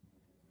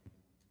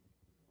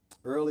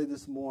 Early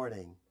this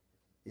morning,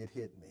 it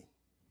hit me.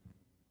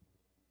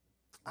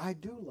 I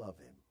do love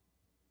him.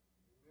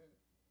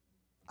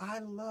 I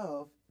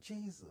love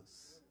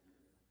Jesus.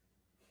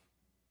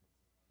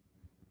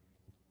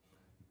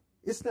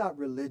 It's not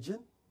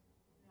religion.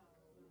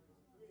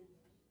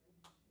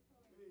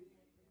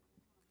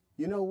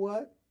 You know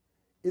what?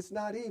 It's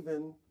not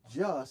even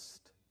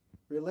just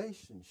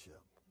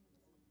relationship.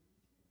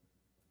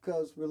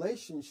 Because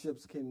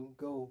relationships can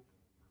go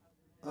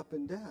up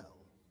and down.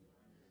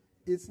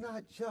 It's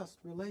not just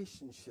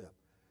relationship.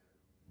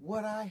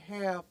 What I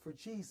have for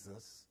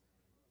Jesus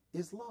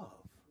is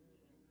love.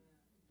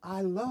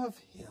 I love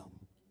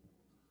him.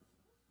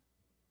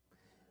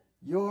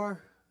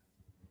 Your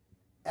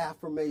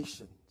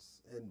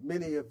affirmations, and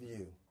many of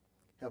you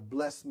have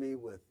blessed me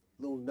with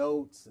little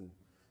notes and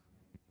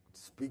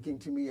speaking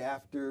to me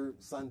after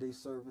Sunday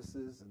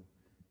services and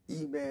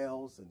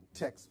emails and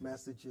text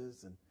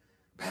messages. And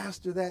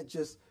Pastor, that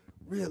just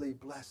really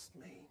blessed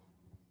me.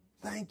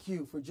 Thank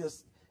you for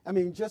just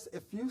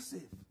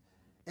effusive.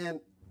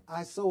 And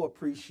I so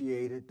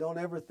appreciate it. Don't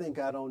ever think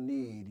I don't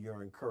need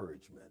your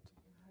encouragement.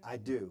 I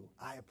do.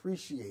 I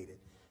appreciate it.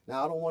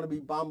 Now, I don't want to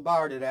be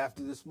bombarded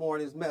after this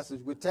morning's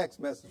message with text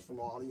messages from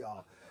all of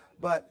y'all.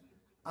 But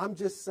I'm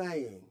just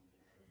saying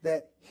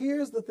that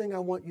here's the thing I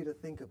want you to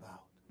think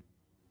about.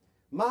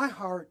 My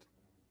heart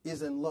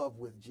is in love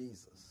with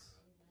Jesus.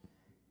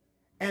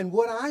 And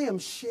what I am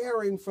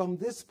sharing from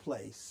this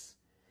place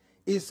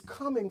is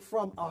coming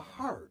from a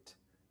heart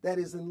that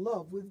is in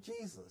love with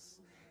Jesus.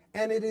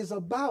 And it is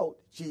about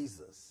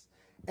Jesus.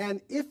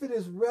 And if it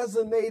is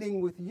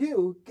resonating with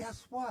you,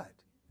 guess what?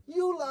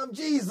 You love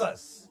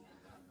Jesus.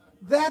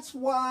 That's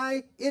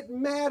why it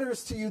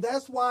matters to you.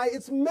 That's why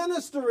it's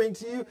ministering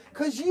to you,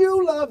 because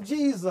you love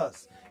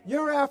Jesus.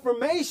 Your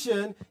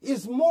affirmation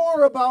is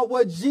more about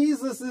what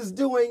Jesus is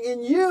doing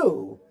in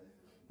you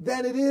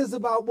than it is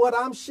about what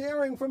I'm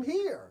sharing from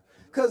here.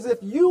 Because if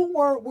you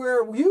weren't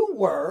where you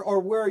were or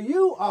where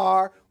you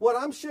are, what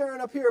I'm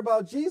sharing up here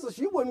about Jesus,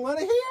 you wouldn't want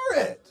to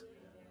hear it.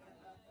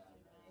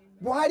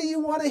 Why do you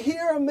want to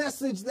hear a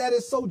message that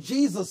is so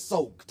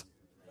Jesus-soaked?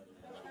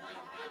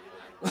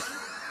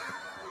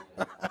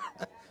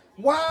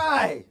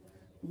 Why?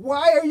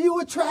 Why are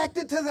you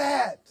attracted to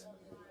that?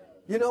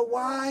 You know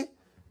why?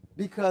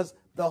 Because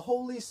the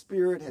Holy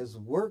Spirit has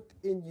worked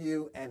in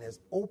you and has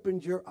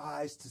opened your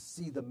eyes to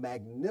see the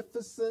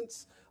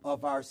magnificence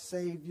of our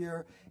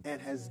Savior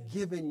and has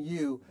given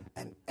you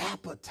an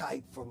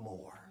appetite for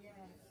more.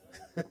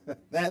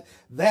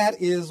 That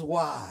is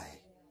why.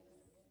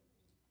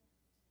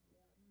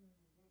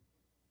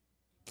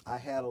 I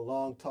had a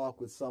long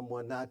talk with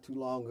someone not too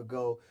long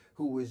ago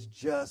who was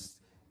just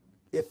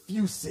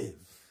effusive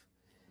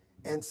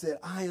and said,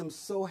 I am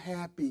so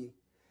happy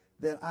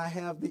that I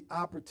have the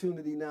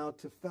opportunity now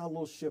to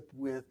fellowship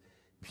with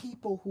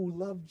people who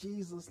love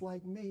Jesus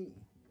like me.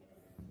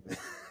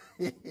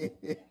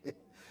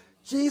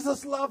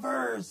 Jesus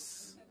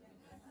lovers.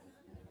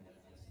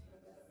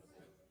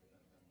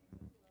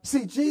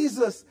 See,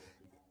 Jesus,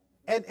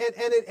 and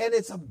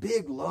it's a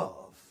big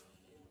love.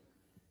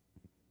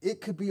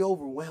 It could be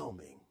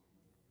overwhelming.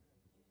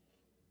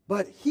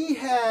 But he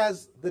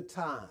has the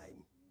time.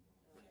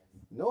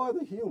 No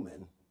other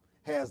human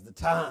has the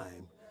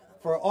time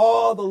for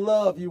all the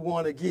love you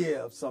want to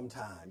give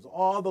sometimes,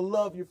 all the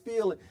love you're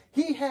feeling.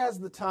 He has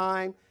the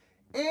time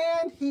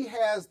and he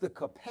has the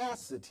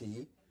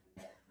capacity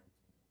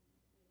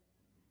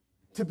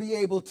to be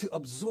able to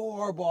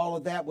absorb all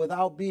of that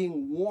without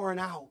being worn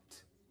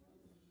out,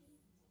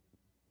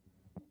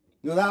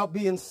 without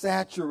being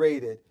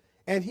saturated.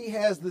 And he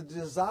has the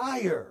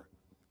desire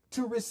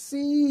to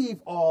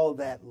receive all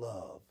that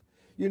love.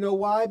 You know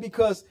why?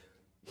 Because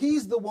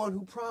he's the one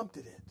who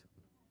prompted it.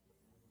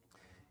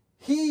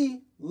 He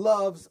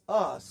loves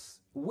us.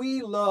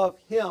 We love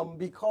him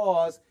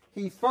because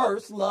he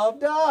first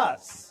loved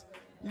us.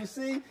 You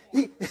see,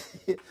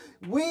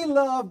 we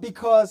love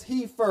because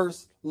he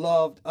first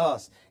loved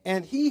us.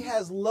 And he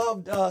has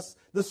loved us,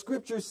 the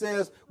scripture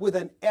says, with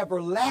an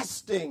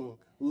everlasting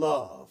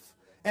love.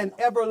 An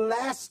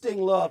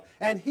everlasting love.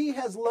 And he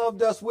has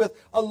loved us with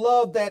a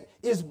love that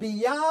is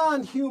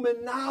beyond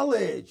human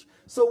knowledge.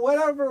 So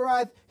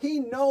whatever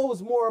he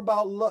knows more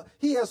about love,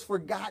 he has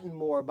forgotten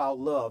more about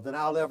love than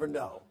I'll ever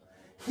know.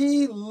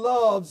 He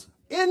loves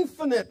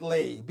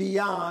infinitely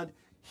beyond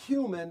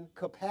human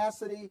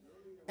capacity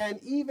and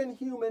even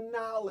human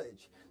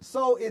knowledge.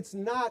 So it's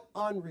not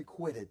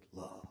unrequited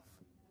love.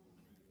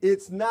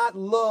 It's not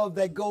love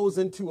that goes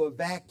into a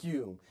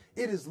vacuum.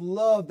 It is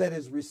love that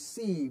is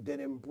received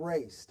and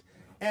embraced.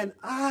 And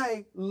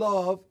I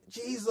love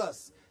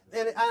Jesus.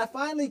 And I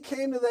finally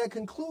came to that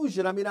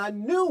conclusion. I mean, I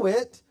knew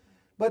it,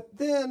 but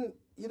then,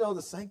 you know,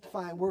 the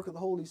sanctifying work of the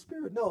Holy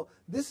Spirit. No,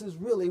 this is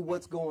really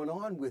what's going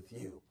on with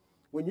you.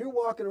 When you're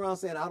walking around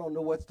saying, I don't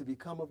know what's to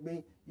become of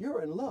me,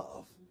 you're in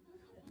love.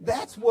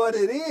 That's what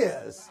it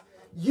is.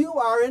 You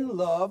are in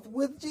love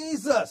with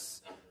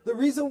Jesus. The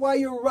reason why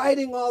you're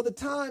writing all the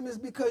time is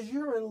because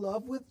you're in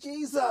love with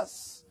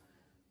Jesus.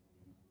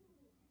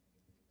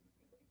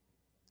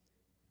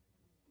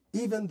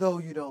 Even though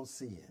you don't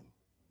see him,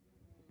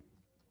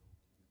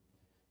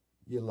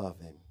 you love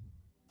him.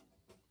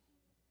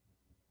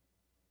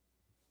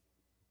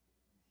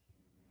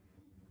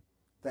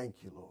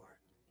 Thank you, Lord.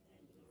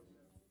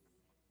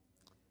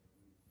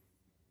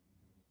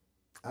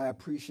 I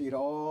appreciate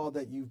all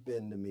that you've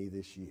been to me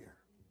this year.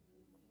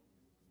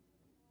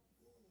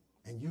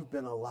 And you've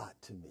been a lot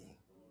to me.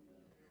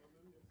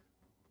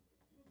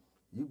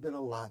 You've been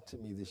a lot to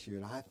me this year.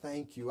 And I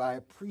thank you. I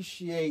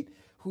appreciate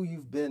who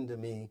you've been to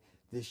me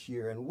this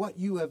year and what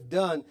you have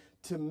done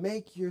to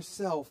make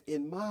yourself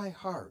in my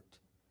heart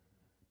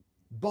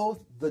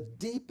both the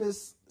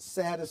deepest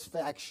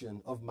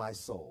satisfaction of my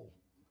soul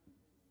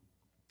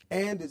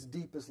and its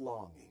deepest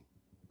longing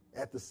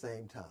at the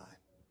same time.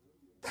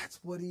 That's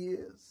what he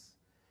is.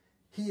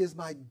 He is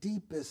my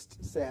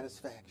deepest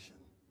satisfaction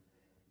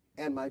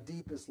and my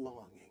deepest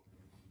longing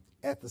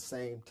at the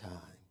same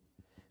time.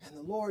 And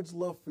the Lord's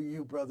love for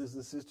you, brothers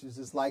and sisters,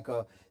 is like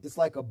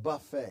a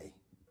buffet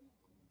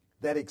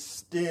that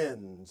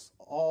extends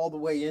all the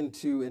way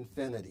into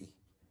infinity.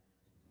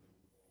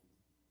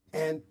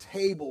 And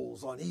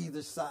tables on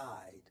either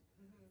side.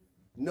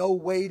 No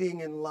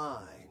waiting in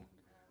line.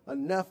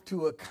 Enough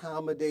to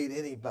accommodate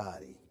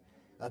anybody.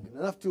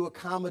 Enough to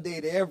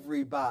accommodate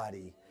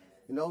everybody.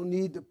 No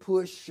need to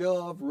push,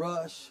 shove,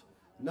 rush.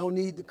 No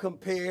need to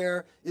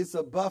compare. It's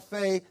a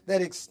buffet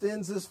that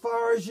extends as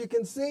far as you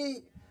can see.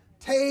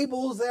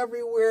 Tables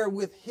everywhere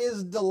with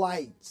his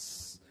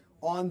delights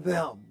on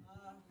them.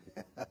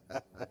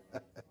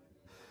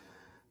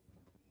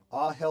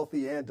 All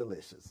healthy and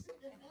delicious.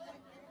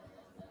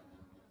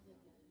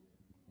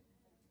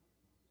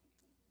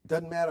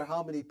 Doesn't matter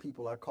how many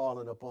people are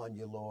calling upon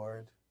you,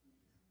 Lord.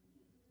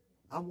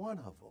 I'm one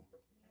of them.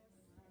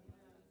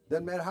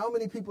 Doesn't matter how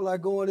many people are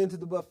going into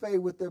the buffet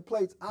with their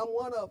plates. I'm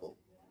one of them.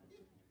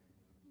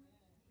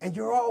 And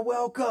you're all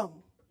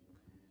welcome.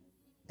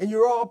 And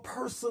you're all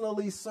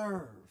personally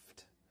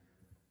served.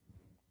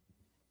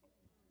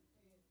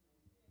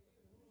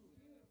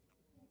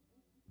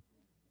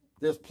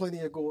 There's plenty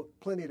to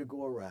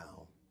go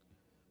around.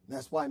 And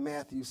that's why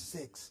Matthew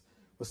 6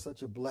 was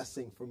such a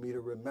blessing for me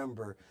to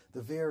remember.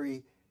 The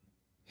very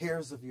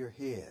hairs of your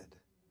head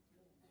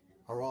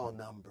are all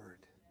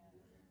numbered,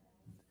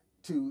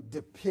 to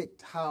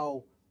depict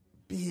how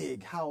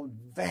big, how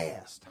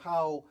vast,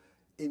 how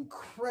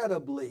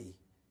incredibly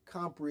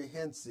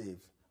comprehensive,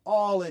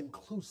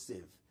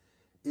 all-inclusive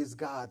is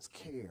God's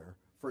care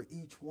for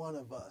each one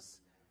of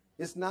us.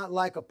 It's not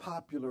like a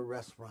popular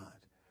restaurant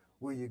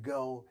where you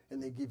go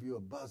and they give you a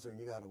buzzer and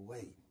you got to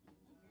wait.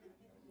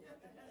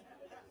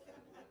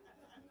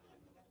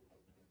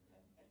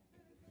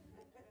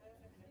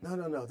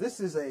 No. This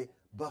is a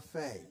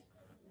buffet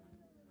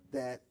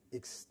that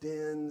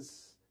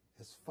extends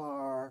as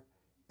far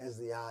as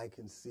the eye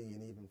can see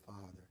and even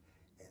farther,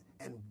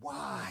 and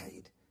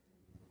wide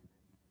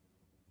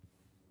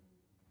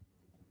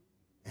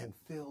and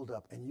filled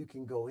up, and you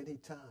can go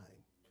anytime.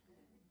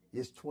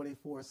 It's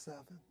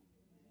 24/7,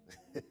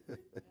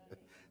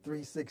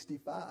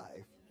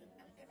 365.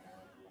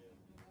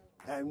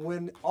 And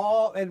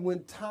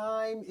when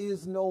time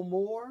is no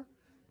more,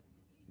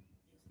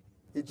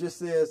 it just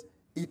says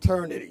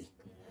eternity.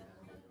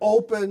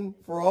 Open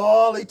for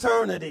all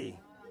eternity.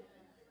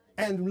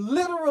 And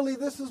literally,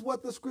 this is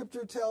what the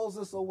scripture tells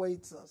us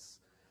awaits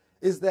us,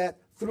 is that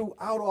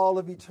throughout all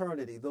of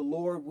eternity, the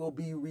Lord will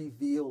be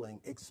revealing,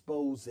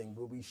 exposing,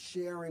 will be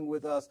sharing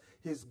with us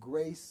his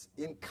grace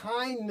in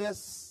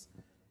kindness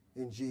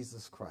in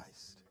Jesus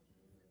Christ.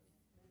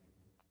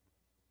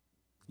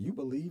 You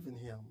believe in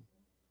him,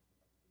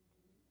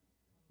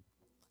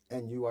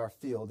 and you are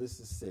filled. This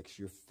is 6.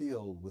 You're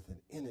filled with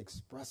an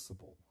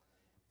inexpressible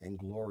and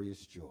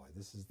glorious joy.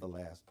 This is the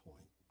last point.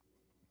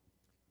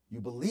 You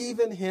believe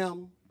in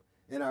him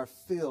and are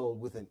filled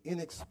with an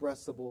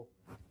inexpressible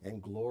and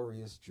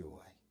glorious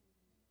joy.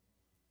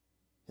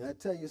 Can I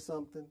tell you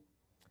something?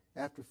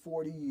 After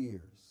 40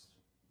 years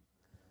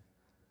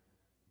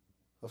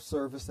of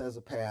service as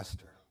a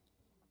pastor,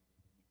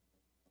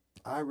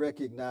 I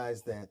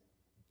recognize that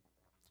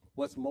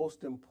what's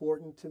most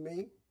important to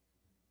me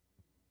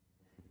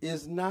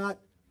is not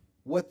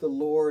what the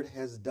Lord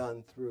has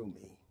done through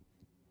me,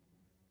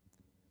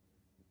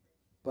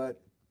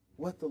 but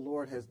what the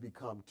Lord has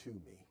become to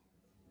me.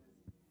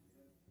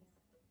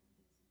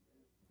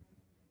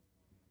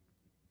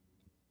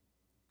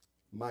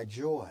 My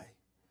joy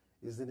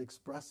is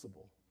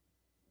inexpressible,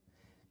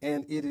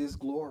 and it is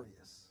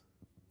glorious.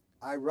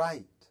 I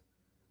write,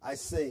 I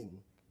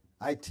sing,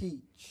 I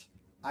teach,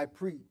 I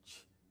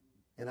preach,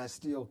 and I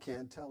still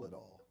can't tell it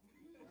all.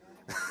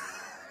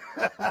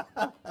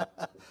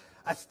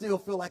 I still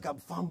feel like I'm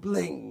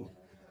fumbling.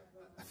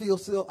 I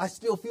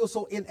still feel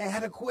so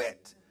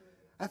inadequate.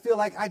 I feel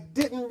like I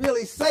didn't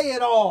really say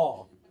it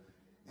all.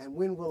 And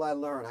when will I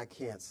learn I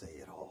can't say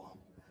it all?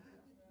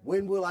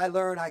 When will I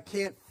learn I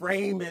can't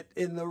frame it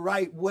in the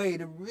right way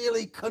to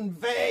really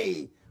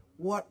convey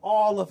what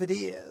all of it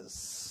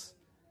is?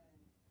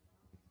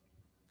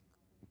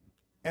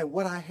 And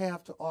what I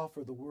have to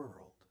offer the world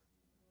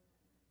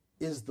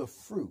is the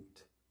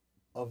fruit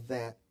of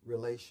that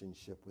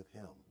relationship with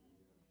him.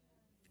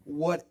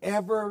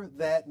 Whatever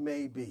that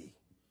may be.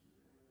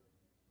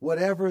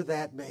 Whatever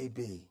that may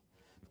be.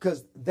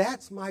 Because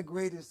that's my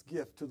greatest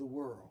gift to the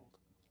world,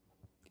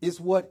 is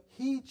what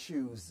he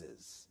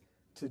chooses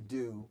to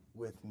do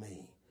with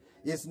me.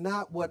 It's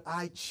not what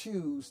I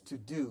choose to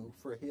do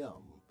for him.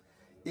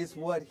 It's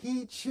what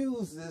he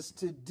chooses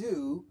to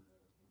do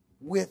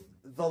with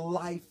the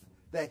life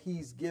that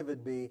he's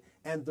given me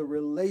and the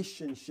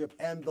relationship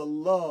and the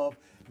love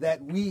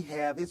that we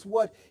have. It's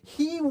what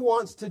he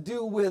wants to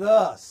do with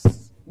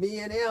us, me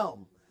and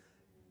him.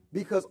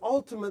 Because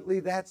ultimately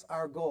that's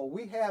our goal.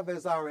 We have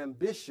as our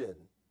ambition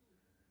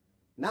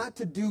not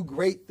to do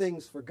great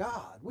things for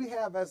God. We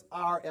have as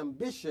our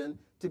ambition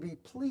to be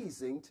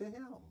pleasing to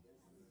him.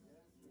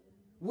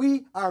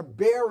 We are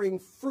bearing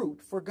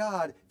fruit for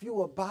God. If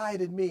you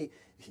abide in me,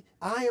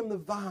 I am the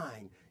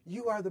vine,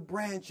 you are the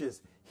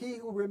branches. He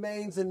who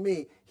remains in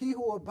me, he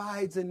who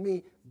abides in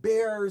me,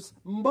 bears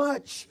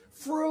much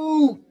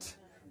fruit.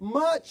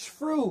 Much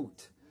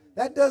fruit.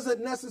 That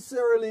doesn't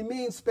necessarily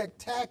mean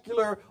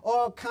spectacular,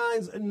 all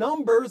kinds of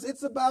numbers.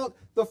 It's about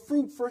the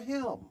fruit for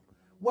him.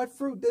 What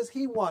fruit does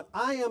he want?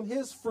 I am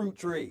his fruit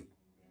tree.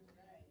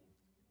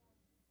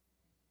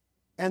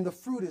 And the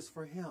fruit is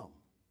for him.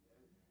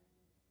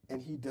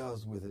 And he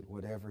does with it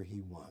whatever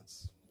he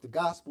wants. The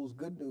gospel is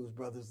good news,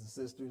 brothers and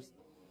sisters.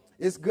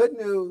 It's good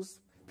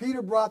news.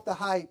 Peter brought the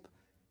hype.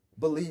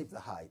 Believe the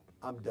hype.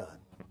 I'm done.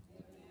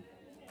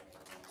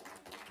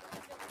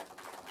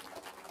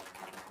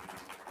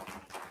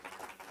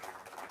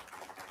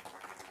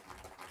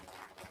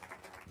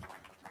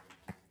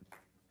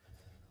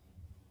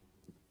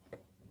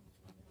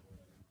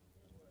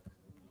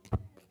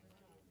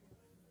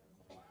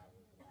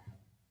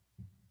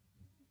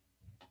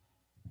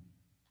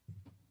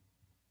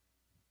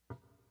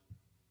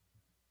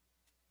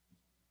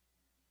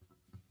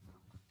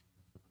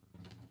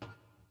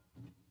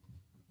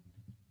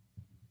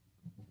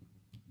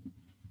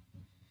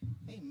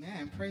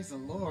 Amen. Praise the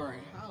Lord.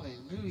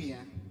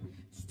 Hallelujah.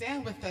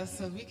 Stand with us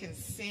so we can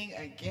sing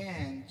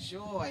again.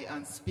 Joy,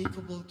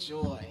 unspeakable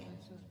joy.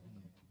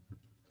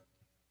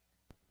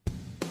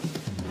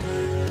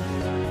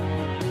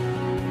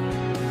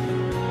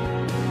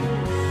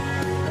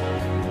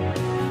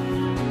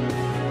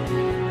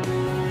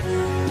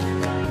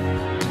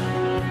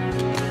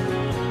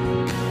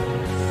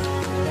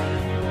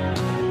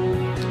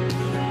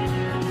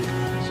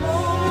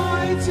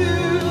 Joy to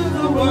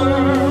the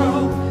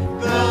world,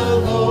 the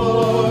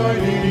Lord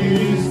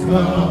is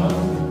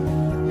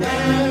come.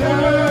 Let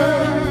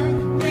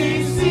earth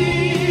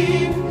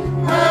receive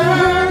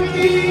her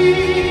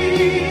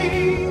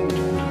King.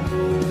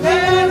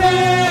 Let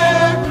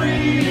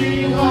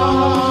every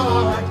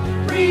heart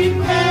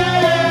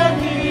prepare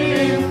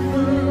him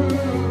food,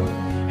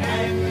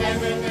 and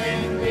heaven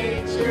and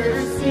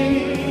nature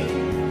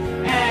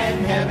sing,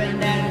 and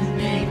heaven and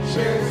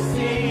nature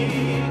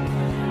sing,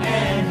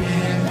 and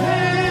heaven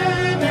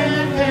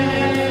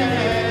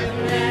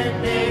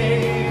and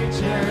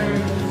nature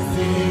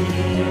sing.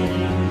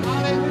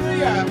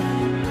 Hallelujah.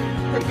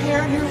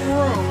 Prepare his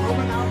room.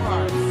 Open our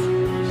hearts.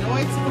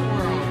 Joy to the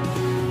world.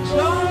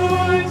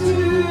 Joy to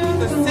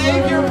The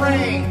Savior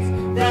reigns.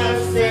 the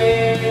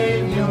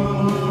Savior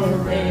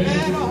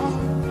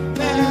reigns.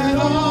 Let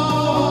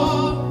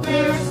all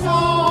their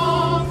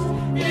songs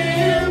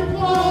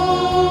employ,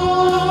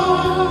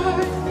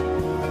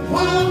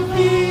 while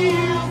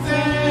fields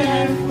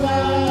and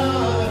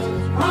floods,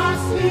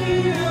 across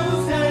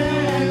hills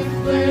and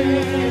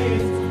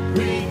plains,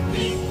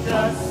 repeat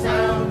the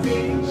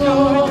sounding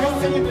joy.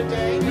 Let's sing it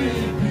today.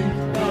 Repeat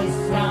the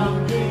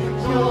sounding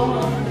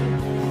joy.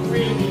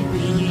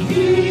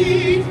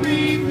 Repeat,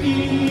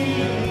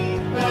 repeat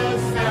the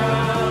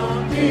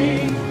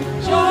sounding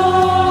joy.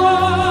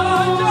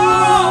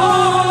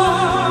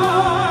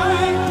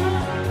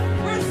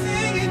 We're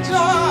singing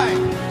joy.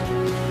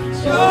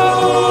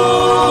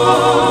 Joy,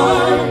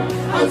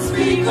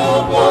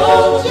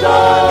 unspeakable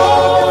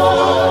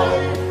joy,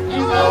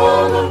 and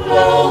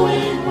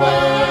overflowing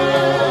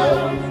well,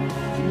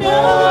 no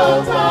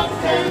tongue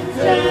can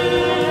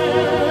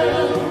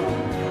tell.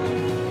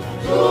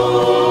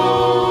 Joy,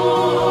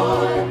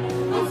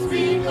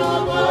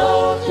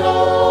 unspeakable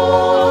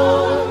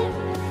joy,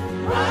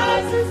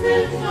 rises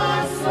in my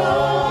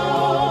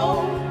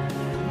soul,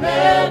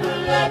 never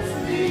lets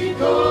me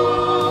go.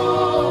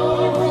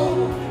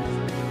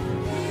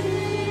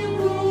 He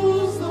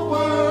rules the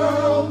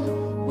world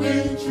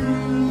with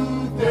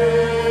truth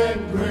and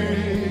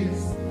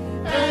grace,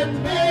 and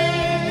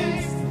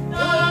makes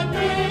the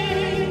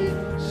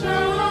nations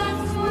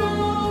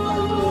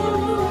rule.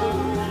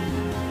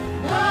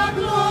 The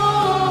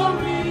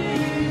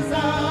glories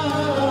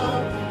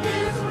of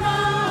his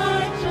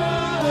righteousness,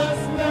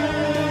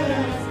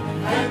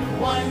 and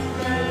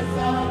wonders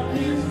of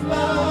his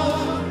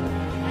love,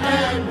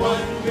 and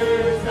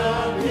wonders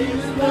of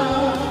his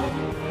love,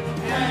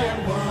 and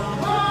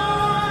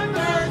wonders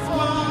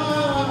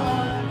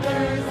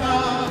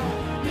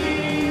of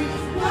his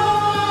love.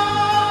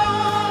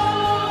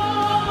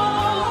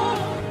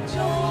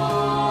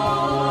 Joy,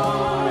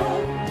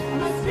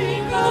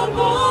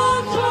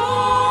 unspeakable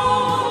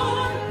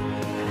joy,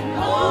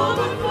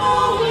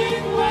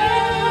 overflowing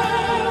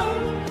well,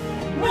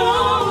 no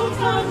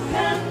tongue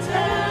can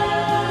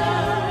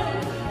tell.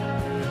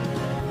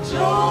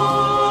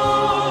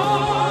 Joy,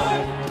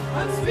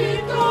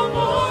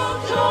 unspeakable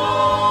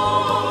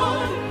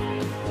joy,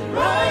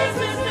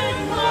 rises in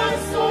my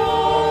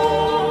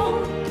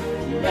soul,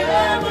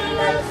 never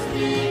lets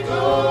me go.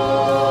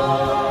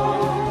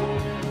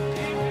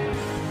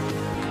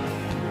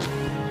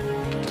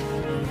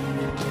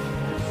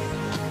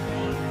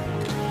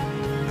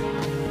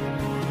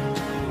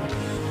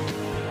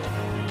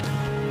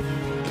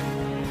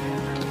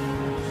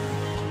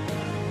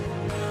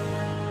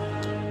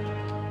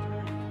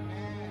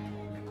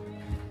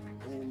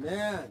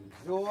 Amen.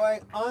 Joy,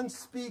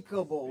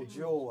 unspeakable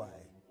joy.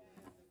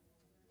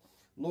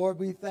 Lord,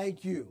 we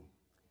thank you.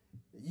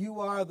 You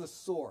are the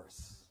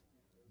source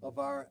of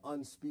our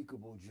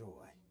unspeakable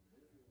joy.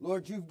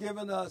 Lord, you've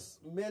given us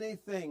many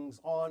things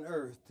on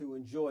earth to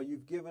enjoy.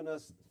 You've given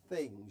us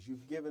things.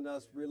 You've given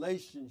us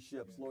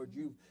relationships, Lord.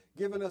 You've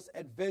given us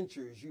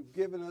adventures. You've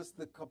given us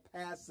the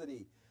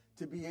capacity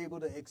to be able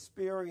to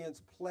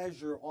experience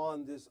pleasure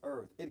on this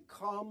earth. It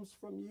comes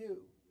from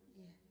you.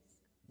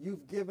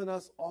 You've given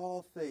us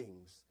all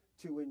things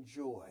to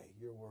enjoy,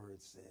 your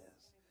word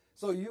says.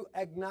 So you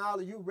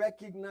acknowledge, you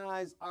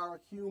recognize our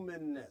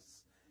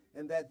humanness,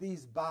 and that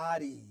these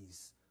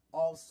bodies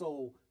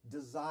also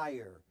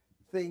desire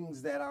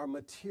things that are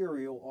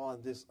material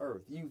on this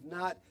earth. You've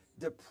not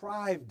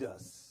deprived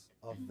us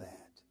of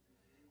that.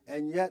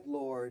 And yet,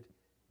 Lord,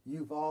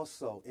 you've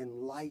also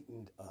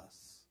enlightened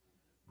us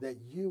that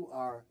you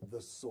are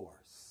the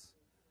source,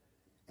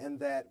 and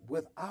that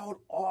without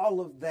all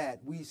of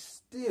that, we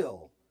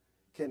still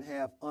can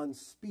have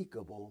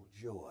unspeakable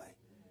joy,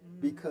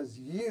 because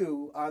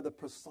you are the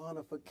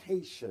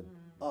personification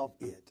of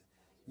it.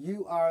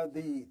 You are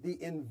the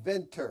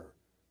inventor,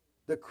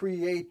 the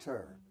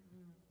creator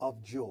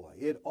of joy.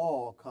 It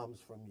all comes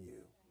from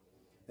you.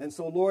 And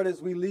so, Lord,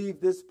 as we leave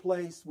this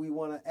place, we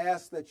want to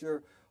ask that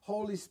your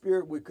Holy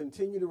Spirit would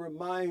continue to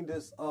remind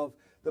us of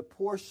the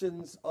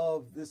portions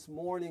of this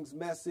morning's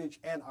message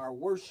and our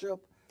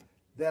worship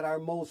that are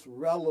most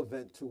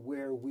relevant to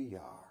where we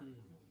are.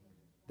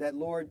 That,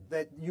 Lord,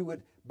 that you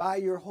would, by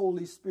your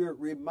Holy Spirit,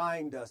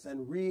 remind us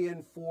and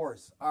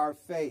reinforce our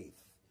faith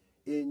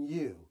in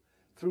you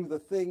through the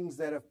things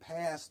that have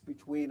passed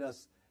between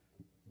us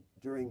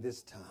during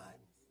this time.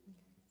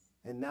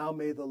 And now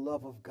may the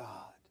love of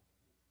God,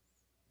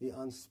 the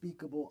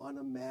unspeakable,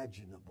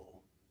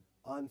 unimaginable,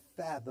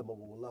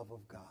 unfathomable love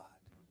of God,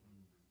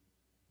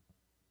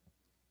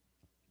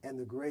 and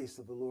the grace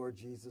of the Lord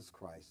Jesus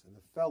Christ and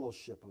the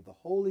fellowship of the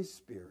Holy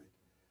Spirit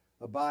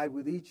abide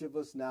with each of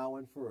us now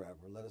and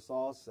forever. Let us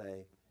all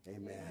say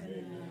amen.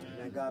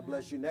 Amen. God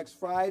bless you. Next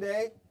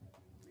Friday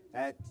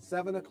at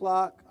 7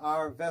 o'clock,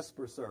 our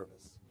Vesper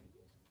service.